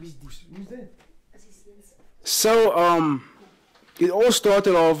 so it all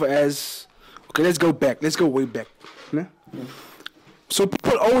started off as okay. Let's go back. Let's go way back. Yeah? So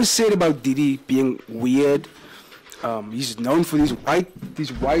people always said about Diddy being weird. He's known for these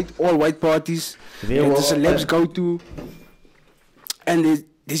all white parties that the celebs go to, and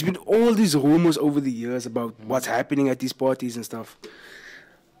there's been all these rumors over the years about what's happening at these parties and stuff.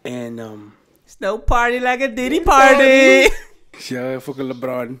 And It's no party like a Diddy party. yeah, fucking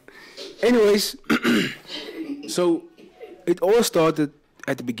LeBron. Anyways, so it all started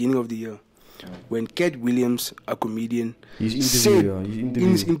at the beginning of the year when Cat Williams, a comedian, said in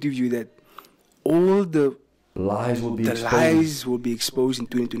his interview that all the lies will be exposed. lies will be exposed in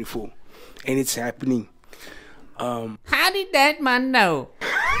 2024, and it's happening. How did that man know?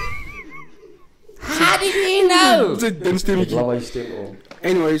 How did he know?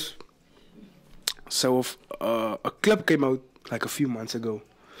 Anyways, so a clip came out like a few months ago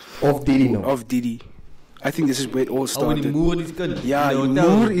Of Diddy no. of Diddy. I think this is where it all Oh, when he started. moved his gun. Yeah,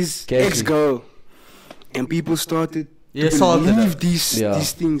 Noor is Cassie. ex-girl, and people started Yeah, to assaulted her. believe these Yeah.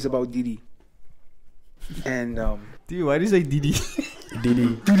 things about Diddy. And Dude, why did you say Diddy?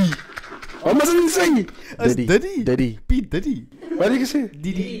 Diddy. what must I say? That's Diddy. Diddy. Diddy. Pete Diddy. What did you say?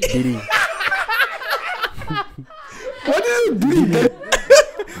 Diddy. Diddy. What is it? Diddy.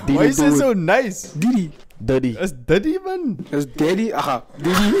 Why is it Diddy-Do-It. so nice? Diddy. Diddy. That's Diddy, man. That's Daddy. Aha.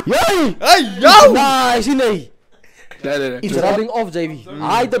 Diddy. Yay! Hey, yo! Nice, innit? No. It's rubbing off, JV.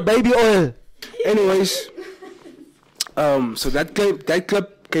 I the baby oil. Anyways, so that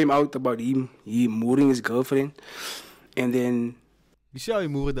clip came out about him murdering his girlfriend, and then You see how he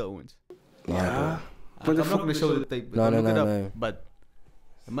moved that once? yeah. I'm not gonna show the tape. No, Look no, it up. no. But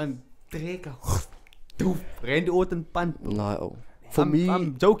man, trekken. Ran the oot een pan. No. For me,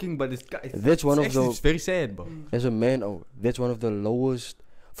 I'm joking, but it's that's one of actually, the- it's very sad, bro. as a man, that's one of the lowest.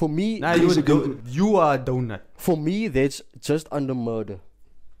 For me, Nah, you are a donut. for me, that's just under murder,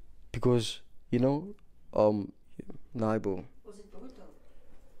 because nah, bro.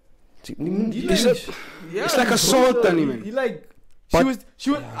 It's like assault, man. He like But- she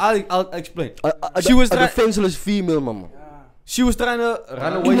was. I'll explain. She She was a try- defenseless female, mama. She was trying to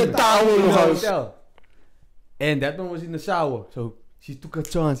run away. the towel in the house. hotel. And that one was in the shower. So she took a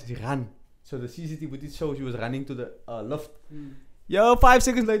chance. She ran. So the CCTV did show she was running to the loft. Yo, 5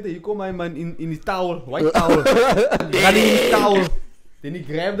 seconds later, he called my man in his towel, white towel. Running in his towel. Then he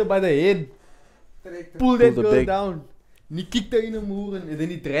grabbed her by the head. Pulled that the girl back. down. And he kicked her in the muren. And then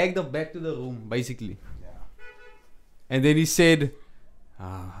he dragged her back to the room, basically. And then he said,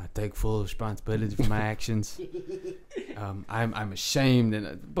 I take full responsibility for my actions. I'm ashamed.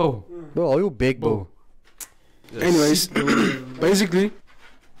 And bro, Bro, are you big, bro? Anyways, basically,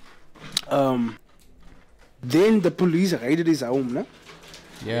 then the police raided his home, no?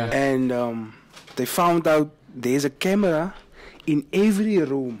 yeah. And they found out there's a camera in every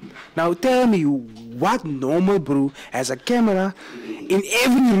room. Now tell me, what normal bro has a camera in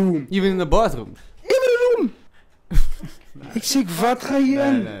every room? Even in the bathroom. Every room! Ik zeg, wat ga je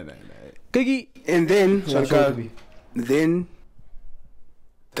aan? Nee. Kijk, And then, Zo zou het be. then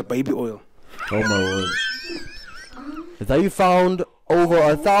the baby oil. oh my word. They found over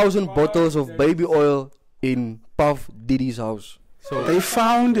 1,000 bottles of baby oil in Puff Diddy's house. So They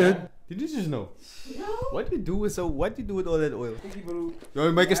found it. did you just know? What do you do with all that oil?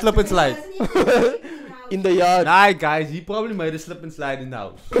 You make a slip and slide. In the yard Nah, guys, he probably made a slip and slide in the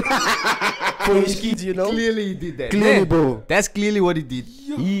house. for his kids, you know. Clearly he did that. Clearly, Yeah, bro. that's clearly what he did.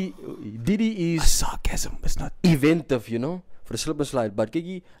 Diddy is Sarcasm, it's not. inventive, you know, for the slip and slide. But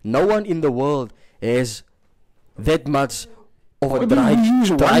Kiki, no one in the world has that much of a What do you use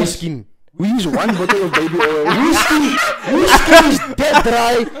dry one? skin. We use one bottle of baby oil. Your skin is that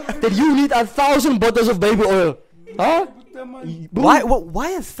dry that you need 1,000 bottles of baby oil. Huh? Bro,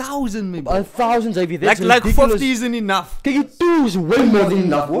 Why 1,000 maybe? 1,000, JV. That's Like ridiculous. 50 isn't enough. Kiki, 2 is way more than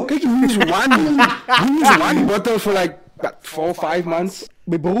enough. Hoor. Kijk, we use one bottle for like 4 or 5 months.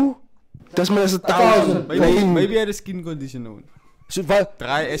 But bro, That's more than 1,000. Maybe he had a skin condition on. so what?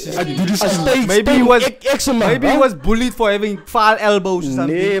 Dry as his I skin. did this. Maybe he was- eczema. Maybe he was bullied for having foul elbows or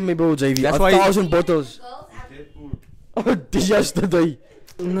something. Nee, my bro, JV. That's why 1,000 bottles. This yesterday.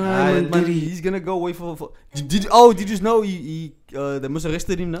 Man, he's gonna go away for did you know they must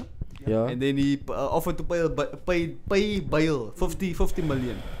arrested him now? Yeah. And then he offered to pay bail 50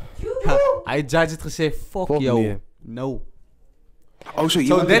 million. I judge it gezegd, fuck Fuck yo. me. No. Oh, so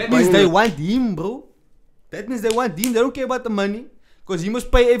So that means they want him, bro. That means they want him. They don't care about the money. Because he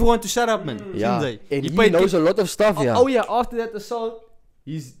must pay everyone to shut up, man. Yeah, Seems like. and he paid knows a lot of stuff, yeah. Oh yeah, after that assault,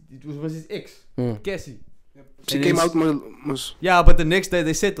 it was his ex, Cassie. She And came then out most. Yeah, but the next day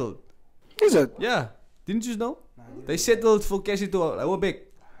they settled. Is it? Yeah, didn't you know? They settled for Cassie to our back.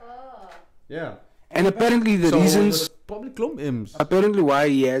 Yeah. And apparently the So, reasons, probably klomp M's. apparently why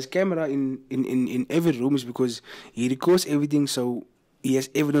he has camera in every room is because he records everything, so he has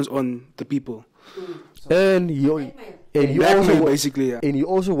evidence on the people. And he Blackmail, also basically, yeah. and he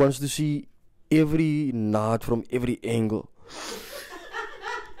also wants to see every knot from every angle.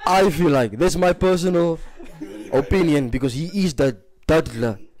 I feel like that's my personal opinion because he is that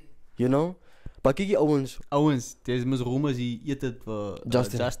toddler, you know. But Kiki Owens, There's mis rumors he eat it for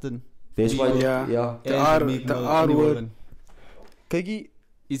Justin. that's why, Yeah. yeah. The and R- Meek the Mill, R Annie word. Warren. Kiki,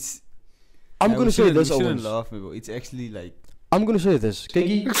 It's. I'm Yeah, gonna we say shouldn't- this, we shouldn't Owens. laugh, bro. It's actually like. I'm gonna say this,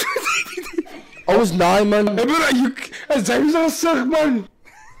 Kiki. I was 9, man. Hey, bro, as James al sug, man.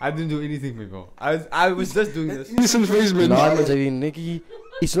 I didn't do anything, bro. I was just doing this. Innocent face, man. Nah, man, Javi, Nicky,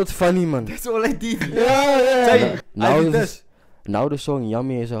 it's not funny, man. That's all I did. Yeah. Say, Now I did this, this. now the song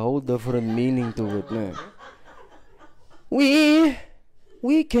Yummy has a whole different meaning to it, man.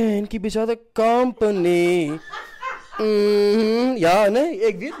 We can keep each other company. Ja, nee,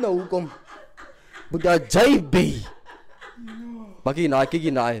 ik weet nou hoekom. But that JB. Maar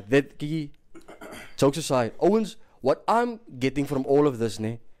kijk naar, jokes aside. Owens, what I'm getting from all of this,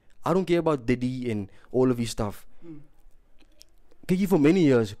 nee, I don't care about Diddy and all of his stuff. Kiki, for many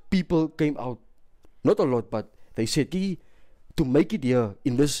years, people came out, not a lot, but they said, Kiki, to make it here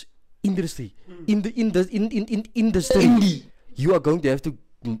in this industry, in industry, you are going to have to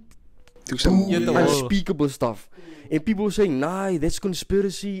Do some Yeah, unspeakable stuff. And people were saying, nah, that's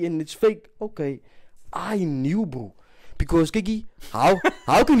conspiracy and it's fake. Okay, I knew, bro. Because, Kiki, how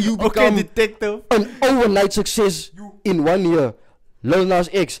can you Okay, become detective. an overnight success in 1 year? Lil Nas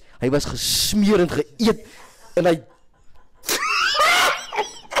X, hij was gesmeerd geëet en hij...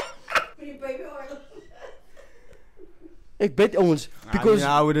 Ik bet, Owens, because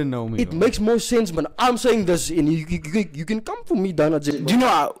I wouldn't know me. it bro. makes more sense, man. I'm saying this and you can come for me, Dana. Do you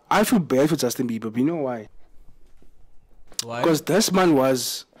know, I feel bad for Justin Bieber, but you know why? Why? Because this man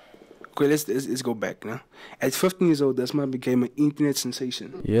was... Okay, let's go back now. At 15 years old, this man became an internet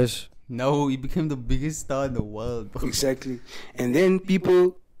sensation. Yes. No, he became the biggest star in the world, bro. Exactly. And then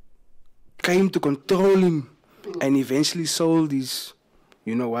people came to control him and eventually sold his,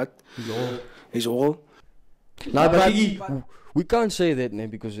 you know what? His all. Nah, but Kiki, we can't say that, man,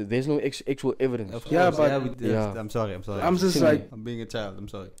 because there's no actual evidence. Of Yeah, course, but- we did. Yeah. I'm sorry. I'm just Same like, I'm being a child. I'm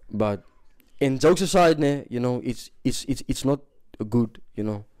sorry. But, and jokes aside, man, you know, it's not good, you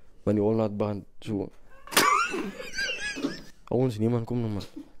know, when you're all not banned. So, Owens, niemand, kom nou, man.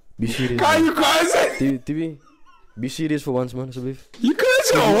 Be serious. Kan man. je kwijt? TV, be serious for once, man, alsjeblieft. Je kunt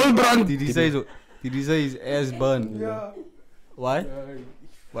zijn hol brand. Did he say so? Did he say his ass burned? Ja. Why?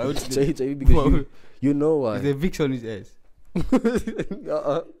 Why would Say it, because you know Is there why. Vicks on his ass?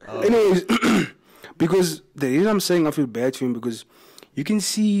 Anyways, because the reason I'm saying I feel bad for him because you can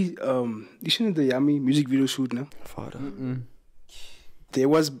see, you seen the Yummy music video shoot now? Father. There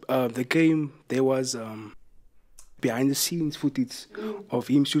was behind the scenes footage of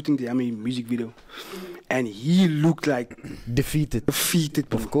him shooting the Yummy music video, and he looked like Defeated. defeated.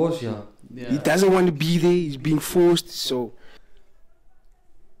 Bro. Of course, yeah. He doesn't want to be there. He's being forced. So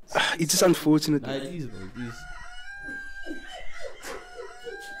it's just unfortunate. Nah, it is, bro. It is.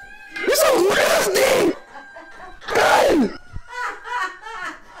 It's a weird thing.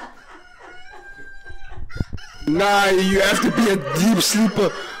 Nah, you have to be a deep sleeper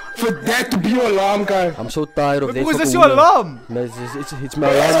for that to be your alarm guy. I'm so tired of that. Was this fucking your woman. alarm? No, it's my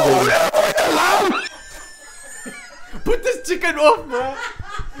alarm, baby. Put this chicken off, bro.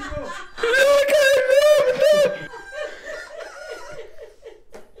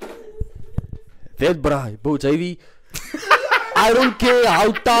 That bra, bro, JV. I don't care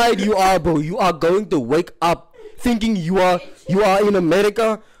how tired you are, bro. You are going to wake up thinking you are in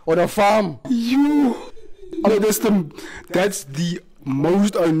America on a farm. Oh, that's the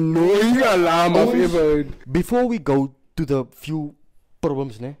most annoying alarm I've ever heard. Before we go to the few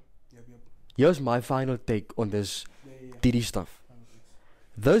problems, ne? Here's my final take on this Diddy stuff.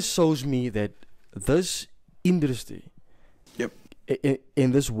 This shows me that this industry, Yep.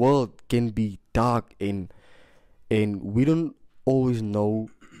 in this world, can be dark and we don't always know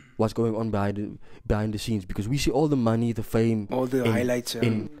what's going on behind the scenes because we see all the money, the fame, All the highlights.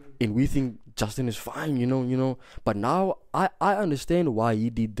 and we think Justin is fine, you know. But now I understand why he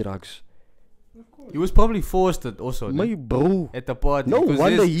did drugs. He was probably forced it also. My bro, At the party. no because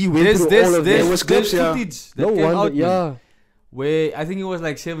wonder there's- he went through all of that. There was clips, yeah. footage that no came wonder, out, man. yeah. where I think he was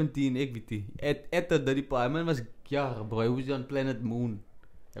like 17, ek weet nie. At the Diddy-Do-It, man was bro, he was on planet Moon.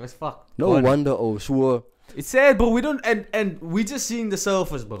 It was fucked. No wonder, so It's sad, bro. We don't, and we just seeing the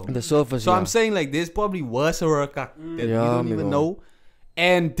surface, bro. the surface. So I'm saying like there's probably worse work that we Yeah, don't even man. know.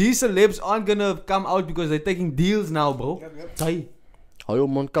 And these celebs aren't gonna come out because they're taking deals now, bro. Hey, Hou jou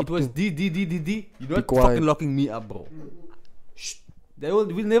mond kap it was toe. D. You're not quiet. fucking locking me up, bro. Shh. We'll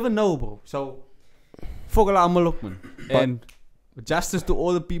never know, bro. So fuck all allemaal op, man. And justice to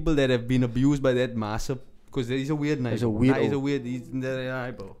all the people that have been abused by that massive. Because he's a weird night. He's a weirdo. He's a weird. He's in the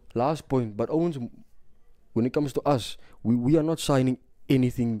eye, bro. Last point, but Owens, when it comes to us, we are not signing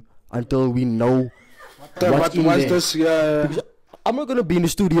anything until we know what's in there. This? Yeah. Because I'm not gonna be in the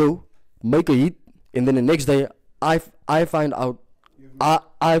studio, make a hit, and then the next day I find out I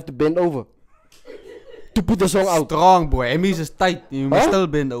have to bend over to put the song out. Strong, boy. Emmy's is tight. You must still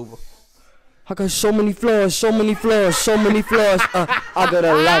bend over. I got so many flaws. I got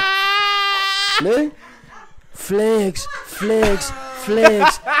a lot. Nee? Flex.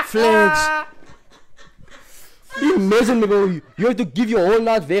 Imagine me, bro. You have to give your whole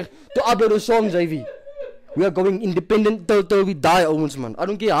night weg to upload the songs, Ivy. We are going independent till we die, Owens, man. I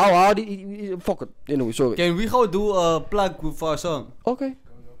don't care how hard fuck it. Anyway, sorry. Can we go do a plug for our song? Okay.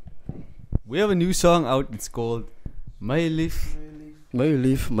 We have a new song out. It's called My Life. My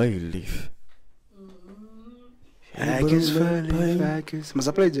lief. Mas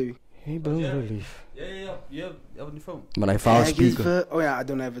I play, Jerry. Hey, bro, my lief. Yeah. You have on the phone. Maar I found speaker. Oh yeah, I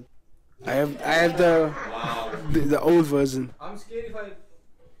don't have it. I have the old version. I'm scared if I...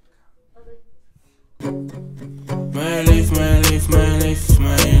 My lief.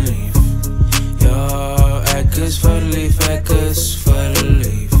 Ja, ek is verlief.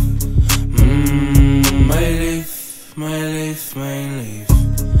 My lief.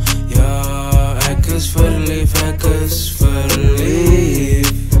 Ja, ek is verlief.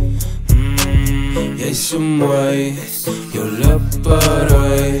 Jy's so mooi, jou lippe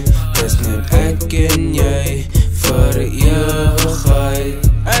rooi. Dis net ek en jy vir ewigheid.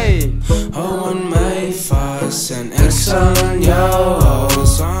 Hey! Hou aan my vas en ek sal aan jou hou.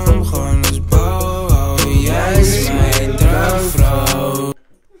 Saam gaan ons bou, jy's my droomvrou.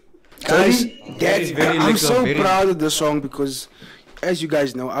 Guys, very I'm lekker, so very- proud of the song because, as you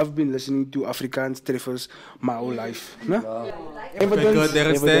guys know, I've been listening to Afrikaans treffers my whole life. No? Good, there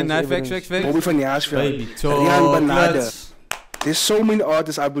is Evidence, then. evidence. Facts. Bobby van Jaarsveld, Baby, Rian Banade. chocolates. There's so many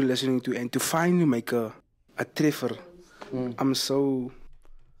artists I've been listening to, and to finally make a treffer, I'm so.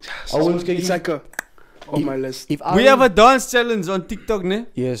 Owens, It's like a on my list. If I We have a dance challenge on TikTok, ne?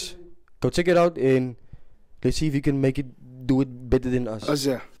 Yes. Go check it out and let's see if you can do it better than us. As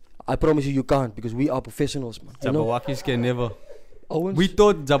yeah. I promise you can't because we are professionals, man. You know? Jabberwockies can never. Owens. We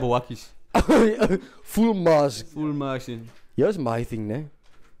taught Jabberwockies. Full mask. Full margin. Here's my thing, ne?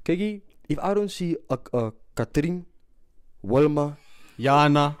 Kijk, if I don't see a Katrien, Wilma,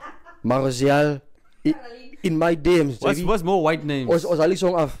 Jana. Marzial in my DMs, What's more white names? was Ali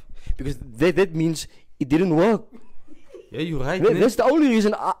song af. Because that means it didn't work. Yeah, you're right, ne? That's the only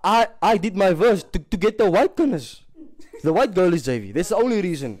reason I did my verse to get the white gunners. The white girl is JV. That's the only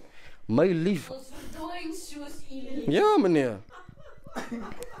reason. My lief. Ja, meneer.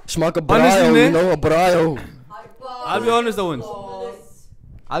 Smaak een braai, Honestly, you ne? know, a braai. I'll be honest, Owens.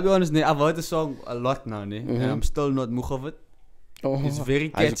 I'll be honest, ne? I've heard the song a lot now, ne? And I'm still not moe of it. Oh, It's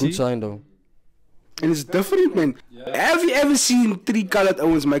very Hij is een catchy. goed zijn, though. And it's different, man. Have you ever seen Three Colored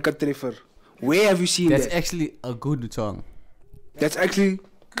Owens make a treffer? Where have you seen That's that? actually a good song. That's actually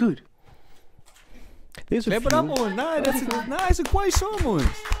good. There's a Clap it few. up, Owens. It's a quiet song, Owens.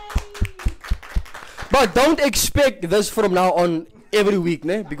 But don't expect this from now on every week,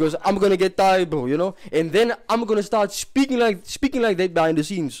 ne? Because I'm gonna get tired, bro, you know? And then I'm gonna start speaking like that behind the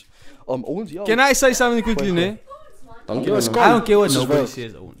scenes. Owens, ja. Can I say something quickly, ne? Dank Yo, je, it's man. cool. I don't care what This is nobody well.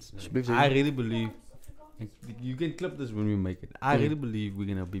 says, Owens. Alsjeblieft, I zeg. really believe. You can clip this when we make it. I really believe we're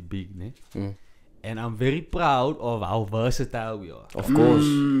gonna be big, ne? And I'm very proud of how versatile we are. Of course.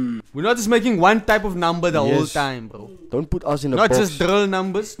 We're not just making one type of number the whole Yes. time, bro. Don't put us in a Not box. just drill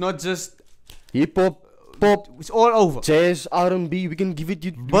numbers, not just Hip-hop, pop, it's all over. jazz, R&B, we can give it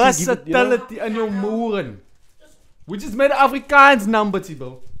you. Versatility and your moeren. We just made an Afrikaans number,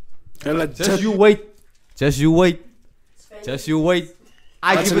 bro. And like Just you wait. Just you wait.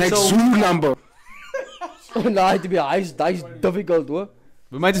 I that's give the it next so. Zulu number. Nah, to be honest, that is difficult, hoor.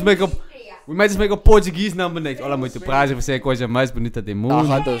 We might just make a Portuguese number next. Olha muito prazer, você é a coisa mais bonita do mundo.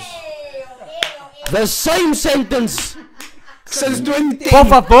 Gaat dus. The same sentence. Since 2010.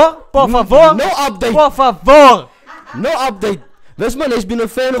 Por favor. No update. Por favor. No update. This man has been a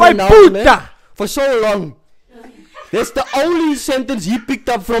fan of Vai my puta. for so long. That's the only sentence he picked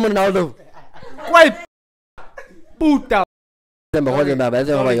up from Ronaldo. Quiet. Puta. Sorry,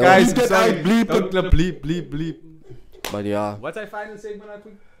 guys, Bleep that out, bleep Don't it. clip, bleep. But yeah, What's our final segment, I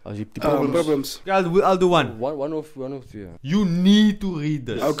think? als je die problems. Problems. Okay, I'll do one. One of two. You need to read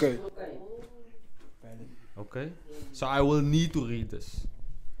this. Okay. Okay. So I will need to read this.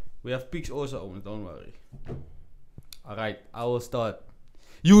 We have pics also on it, don't worry. Alright, I will start.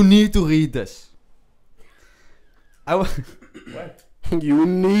 You need to read this. You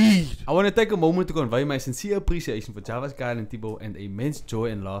need. I want to take a moment to convey my sincere appreciation for Java's Kyle and Thibaut and the immense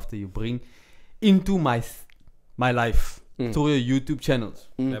joy and laughter you bring into my life through your YouTube channels.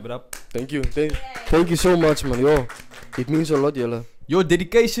 Clap it up. Thank you. Thank you so much, man. Yo, it means a lot, Jelle. Your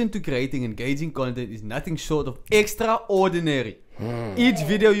dedication to creating engaging content is nothing short of extraordinary. Each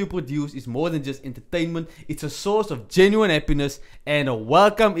video you produce is more than just entertainment. It's a source of genuine happiness and a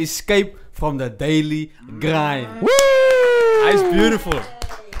welcome escape from the daily grind. Woo! It's beautiful.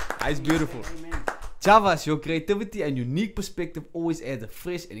 It's beautiful. Javas, your creativity and unique perspective always add a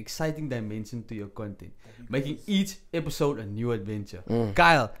fresh and exciting dimension to your content, making each episode a new adventure.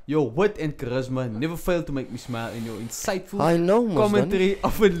 Kyle, your wit and charisma never fail to make me smile, and your insightful I know, commentary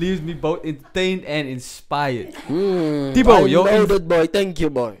often leaves me both entertained and inspired. Thibaut, Thibaut, I your know that boy. Thank you,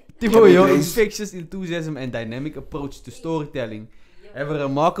 boy. Thibaut, your infectious enthusiasm and dynamic approach to storytelling have a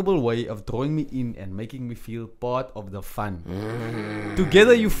remarkable way of drawing me in and making me feel part of the fun.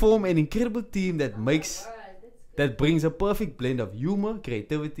 Together you form an incredible team that brings a perfect blend of humor,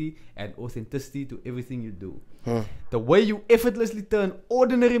 creativity, and authenticity to everything you do. The way you effortlessly turn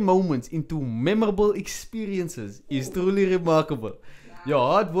ordinary moments into memorable experiences is truly remarkable. Your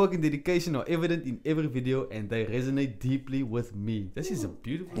hard work and dedication are evident in every video, and they resonate deeply with me. This is a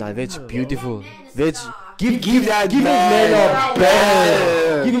beautiful. Nah, that's beautiful. That's give that man a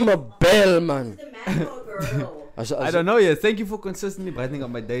bell. Give him a bell, man. I don't know yet. Thank you for consistently brightening up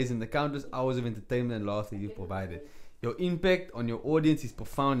my days and the countless hours of entertainment and laughter you've provided. Your impact on your audience is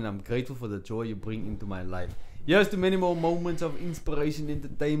profound, and I'm grateful for the joy you bring into my life. Here's to many more moments of inspiration,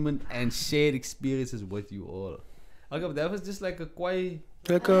 entertainment, and shared experiences with you all. Okay, but that was just like a quiet.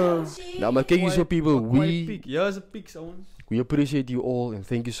 Now, maar kijk eens op people. Here's a peek, someone. We appreciate you all and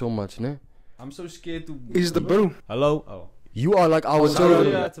thank you so much, ne? I'm so scared to. Is the bro? Hello? Oh. You are like our Shout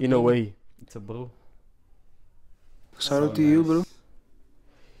children out, yeah, in a way. It's a bro. Shout out to you, bro.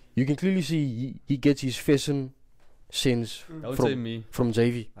 You can clearly see he gets his fashion sense Don't say me. from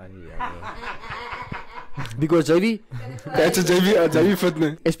JV. Yeah. Because JV, That's a JV fit,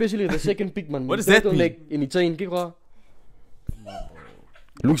 man. especially the second pick, man. What does that mean? In the chain, kijk waar.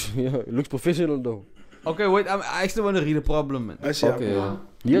 Looks professional though. Okay, wait. I actually want to read a problem, man. I see.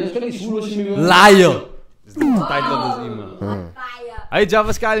 Liar! Is the title of this email. Hey,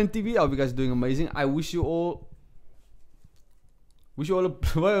 Java Sky and TV. I hope you guys are doing amazing. I wish you all. Wish you all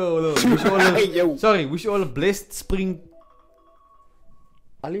a blessed spring.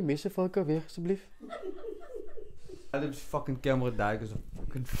 Alle mensen van elkaar weg, alsjeblieft. This fucking camera died because of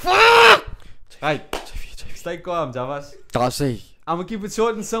fucking fuck! Right. Stay calm, Javas. Daar say. I'm gonna keep it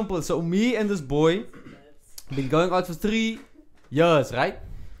short and simple. So me and this boy been going out for 3 years, right?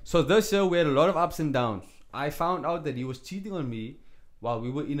 So this year we had a lot of ups and downs. I found out that he was cheating on me while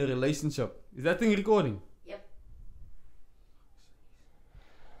we were in a relationship. Is that thing recording? Yep.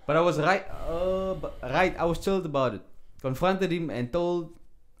 But I was right. I was chilled about it. Confronted him and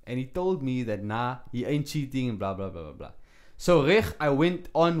he told me that nah, he ain't cheating and blah blah blah blah blah. So I went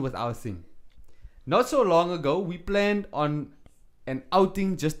on with our thing. Not so long ago, we planned on an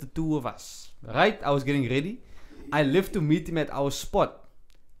outing, just the two of us. Right? I was getting ready. I left to meet him at our spot.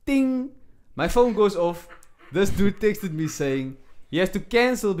 Ting! My phone goes off. This dude texted me saying he has to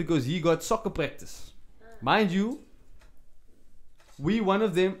cancel because he got soccer practice. Mind you, one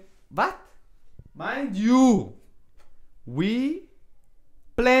of them. What? Mind you, we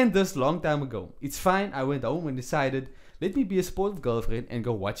planned this long time ago. It's fine. I went home and decided, let me be a sportive girlfriend and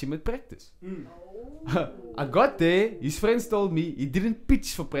go watch him at practice. I got there. His friends told me he didn't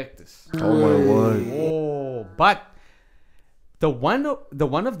pitch for practice. Oh my word. Oh, but the one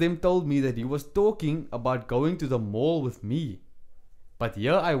of them told me that he was talking about going to the mall with me. But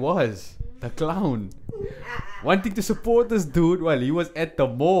here I was, the clown, wanting to support this dude while he was at the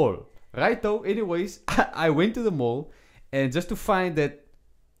mall. Right though, anyways, I went to the mall and just to find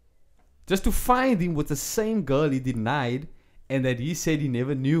him with the same girl he denied and that he said he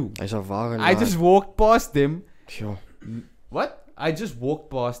never knew. I just walked past them. Sure. What? I just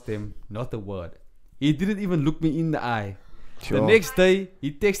walked past them, not a word. He didn't even look me in the eye. Sure. The next day,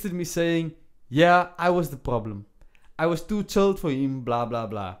 he texted me saying, yeah, I was the problem. I was too chilled for him, blah, blah,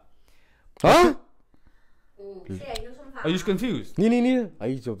 blah. Huh? Are you confused? Nee.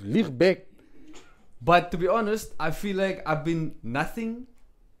 Hij is op lichtback. But to be honest, I feel like I've been nothing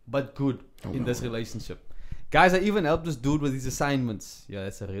but good in this relationship. Guys, I even helped this dude with his assignments. Yeah,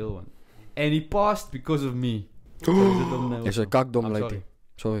 that's a real one. And he passed because of me. Is een kakdom, I'm lijkt hij.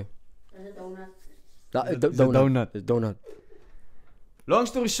 Sorry. It's a donut. It's donut. Long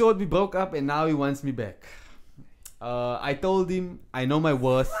story short, we broke up and now he wants me back. I told him I know my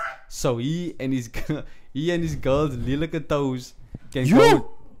worth, so he and his girl's lelijke toes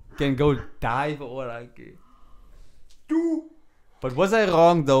can go die for all I care. But was I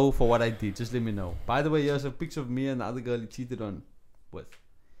wrong though for what I did? Just let me know. By the way, here's a picture of me and the other girl he cheated on with.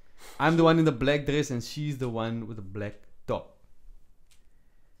 I'm the one in the black dress and she's the one with the black top.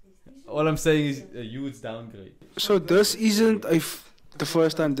 All I'm saying is a huge downgrade. So this isn't the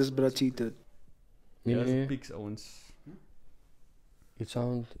first time this brother cheated. Here's the Nee. pics, Owens. It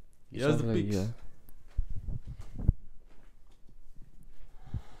sounds Here's the like, pics. yeah.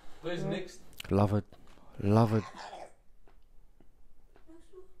 Where's next? Love it.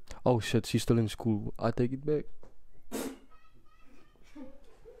 Oh shit, she's still in school. I take it back.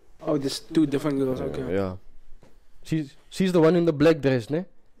 Oh, there's two different girls. Okay. Yeah. She's the one in the black dress, ne?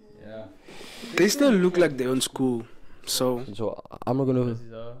 Yeah. They still look like they're in school. So I'm not gonna This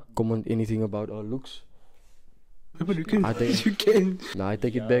is comment anything about her looks. but you can. I think- You can. Nah, I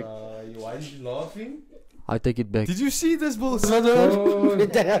take it back. Why is she laughing? I take it back. Did you see this bullshit?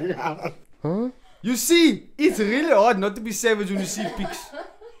 Huh? You see, it's really hard not to be savage when you see pics.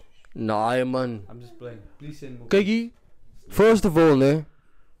 Nah, man. I'm just playing. Please send more. Kiki, first of all, ne,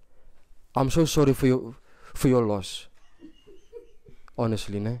 I'm so sorry for your loss.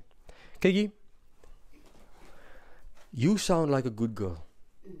 Honestly, ne. Kiki, you sound like a good girl.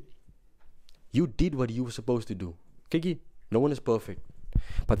 You did what you were supposed to do. Kiki, no one is perfect.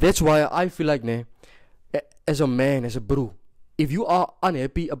 But that's why I feel like, ne, as a man, as a bro, if you are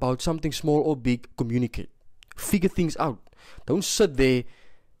unhappy about something small or big, communicate. Figure things out. Don't sit there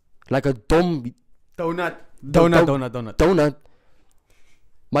like a dumb donut.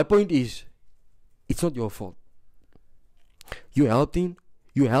 My point is, it's not your fault. You helped him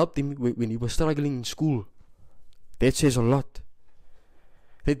when he was struggling in school. That says a lot.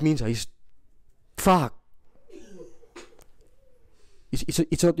 That means he's fuck.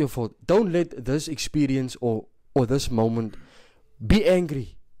 It's not your fault. Don't let this experience or this moment be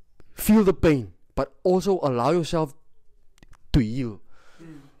angry. Feel the pain, but also allow yourself to heal.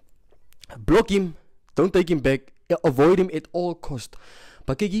 Block him. Don't take him back. Avoid him at all cost.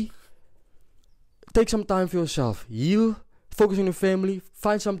 But Kiki, take some time for yourself. Heal. Focus on your family.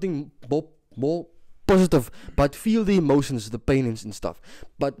 Find something more positive. But feel the emotions, the pain and stuff.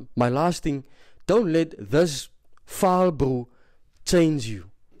 But my last thing, don't let this foul bro change you.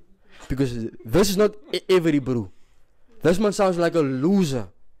 Because this is not every bro. This man sounds like a loser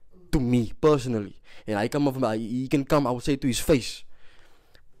to me personally. And he can come, I would say, to his face.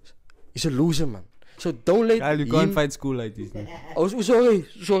 He's a loser, man. So don't let Kyle, you can't fight school like this. Man. Oh,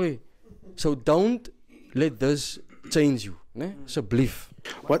 sorry. So don't let this change you. Ne? So believe.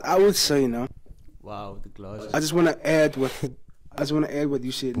 What I would say now, Wow, the glass. I just want to add what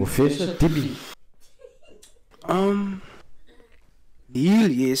you said. Professor Tibi.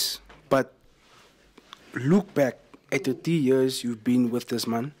 Heal, yes, but look back at the 3 years you've been with this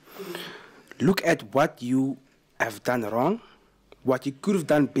man. Look at what you have done wrong, what you could have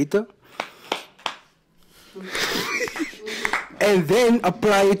done better, and then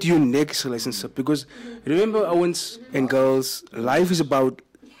apply it to your next relationship. Because remember, Owens and girls, life is about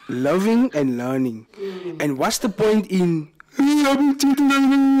loving and learning. And what's the point in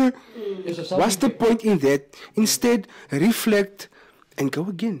that? Instead, reflect and go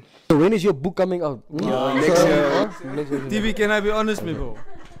again. So when is your book coming out? Next year. TV, can I be honest, me bro?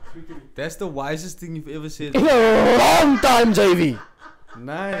 That's the wisest thing you've ever said. In a long time, JV.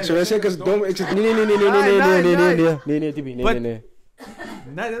 Nice. So I say, because don't exit. Nee, Tibi. Nee.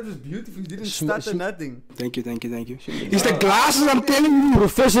 Nah, that was beautiful. You didn't stutter nothing. Thank you. It's the glasses, I'm telling you.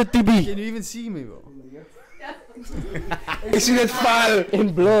 Professor Tibi. Can you even see me, bro? I see that file.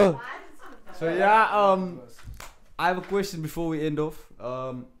 In blur. So yeah, I have a question before we end off.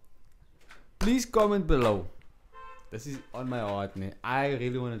 Please comment below. This is on my heart, man. I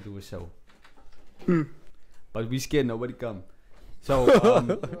really want to do a show. But we scared nobody come. So,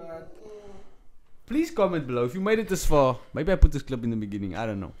 please comment below. If you made it this far, maybe I put this clip in the beginning, I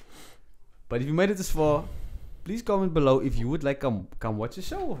don't know. But if you made it this far, please comment below if you would like come watch a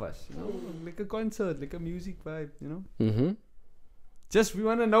show with us. You know, like a concert, like a music vibe, you know. Mm-hmm. Just we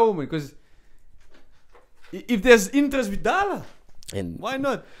want to know, man, because if there's interest with Dala, And why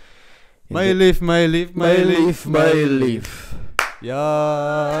not? My lief. My lief.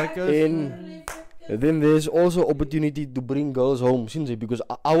 Yeah. And then there's also opportunity to bring girls home, since because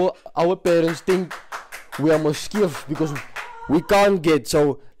our parents think we are mischief because we can't get.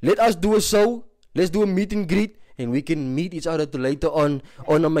 So let us do a show. Let's do a meet and greet, and we can meet each other to later on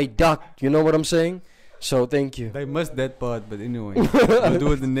my duck. You know what I'm saying? So thank you. I missed that part, but anyway, we'll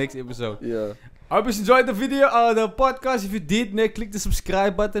do it in the next episode. Yeah. I hope you enjoyed the video, the podcast. If you did, click the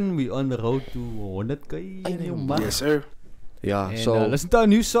subscribe button. We're on the road to 100k. Yes, sir. Yeah. And, so listen to our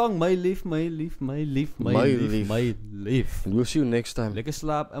new song, My Lief. We'll see you next time. Lekker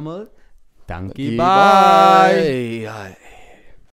slaap, Emil. Dankie, Bye.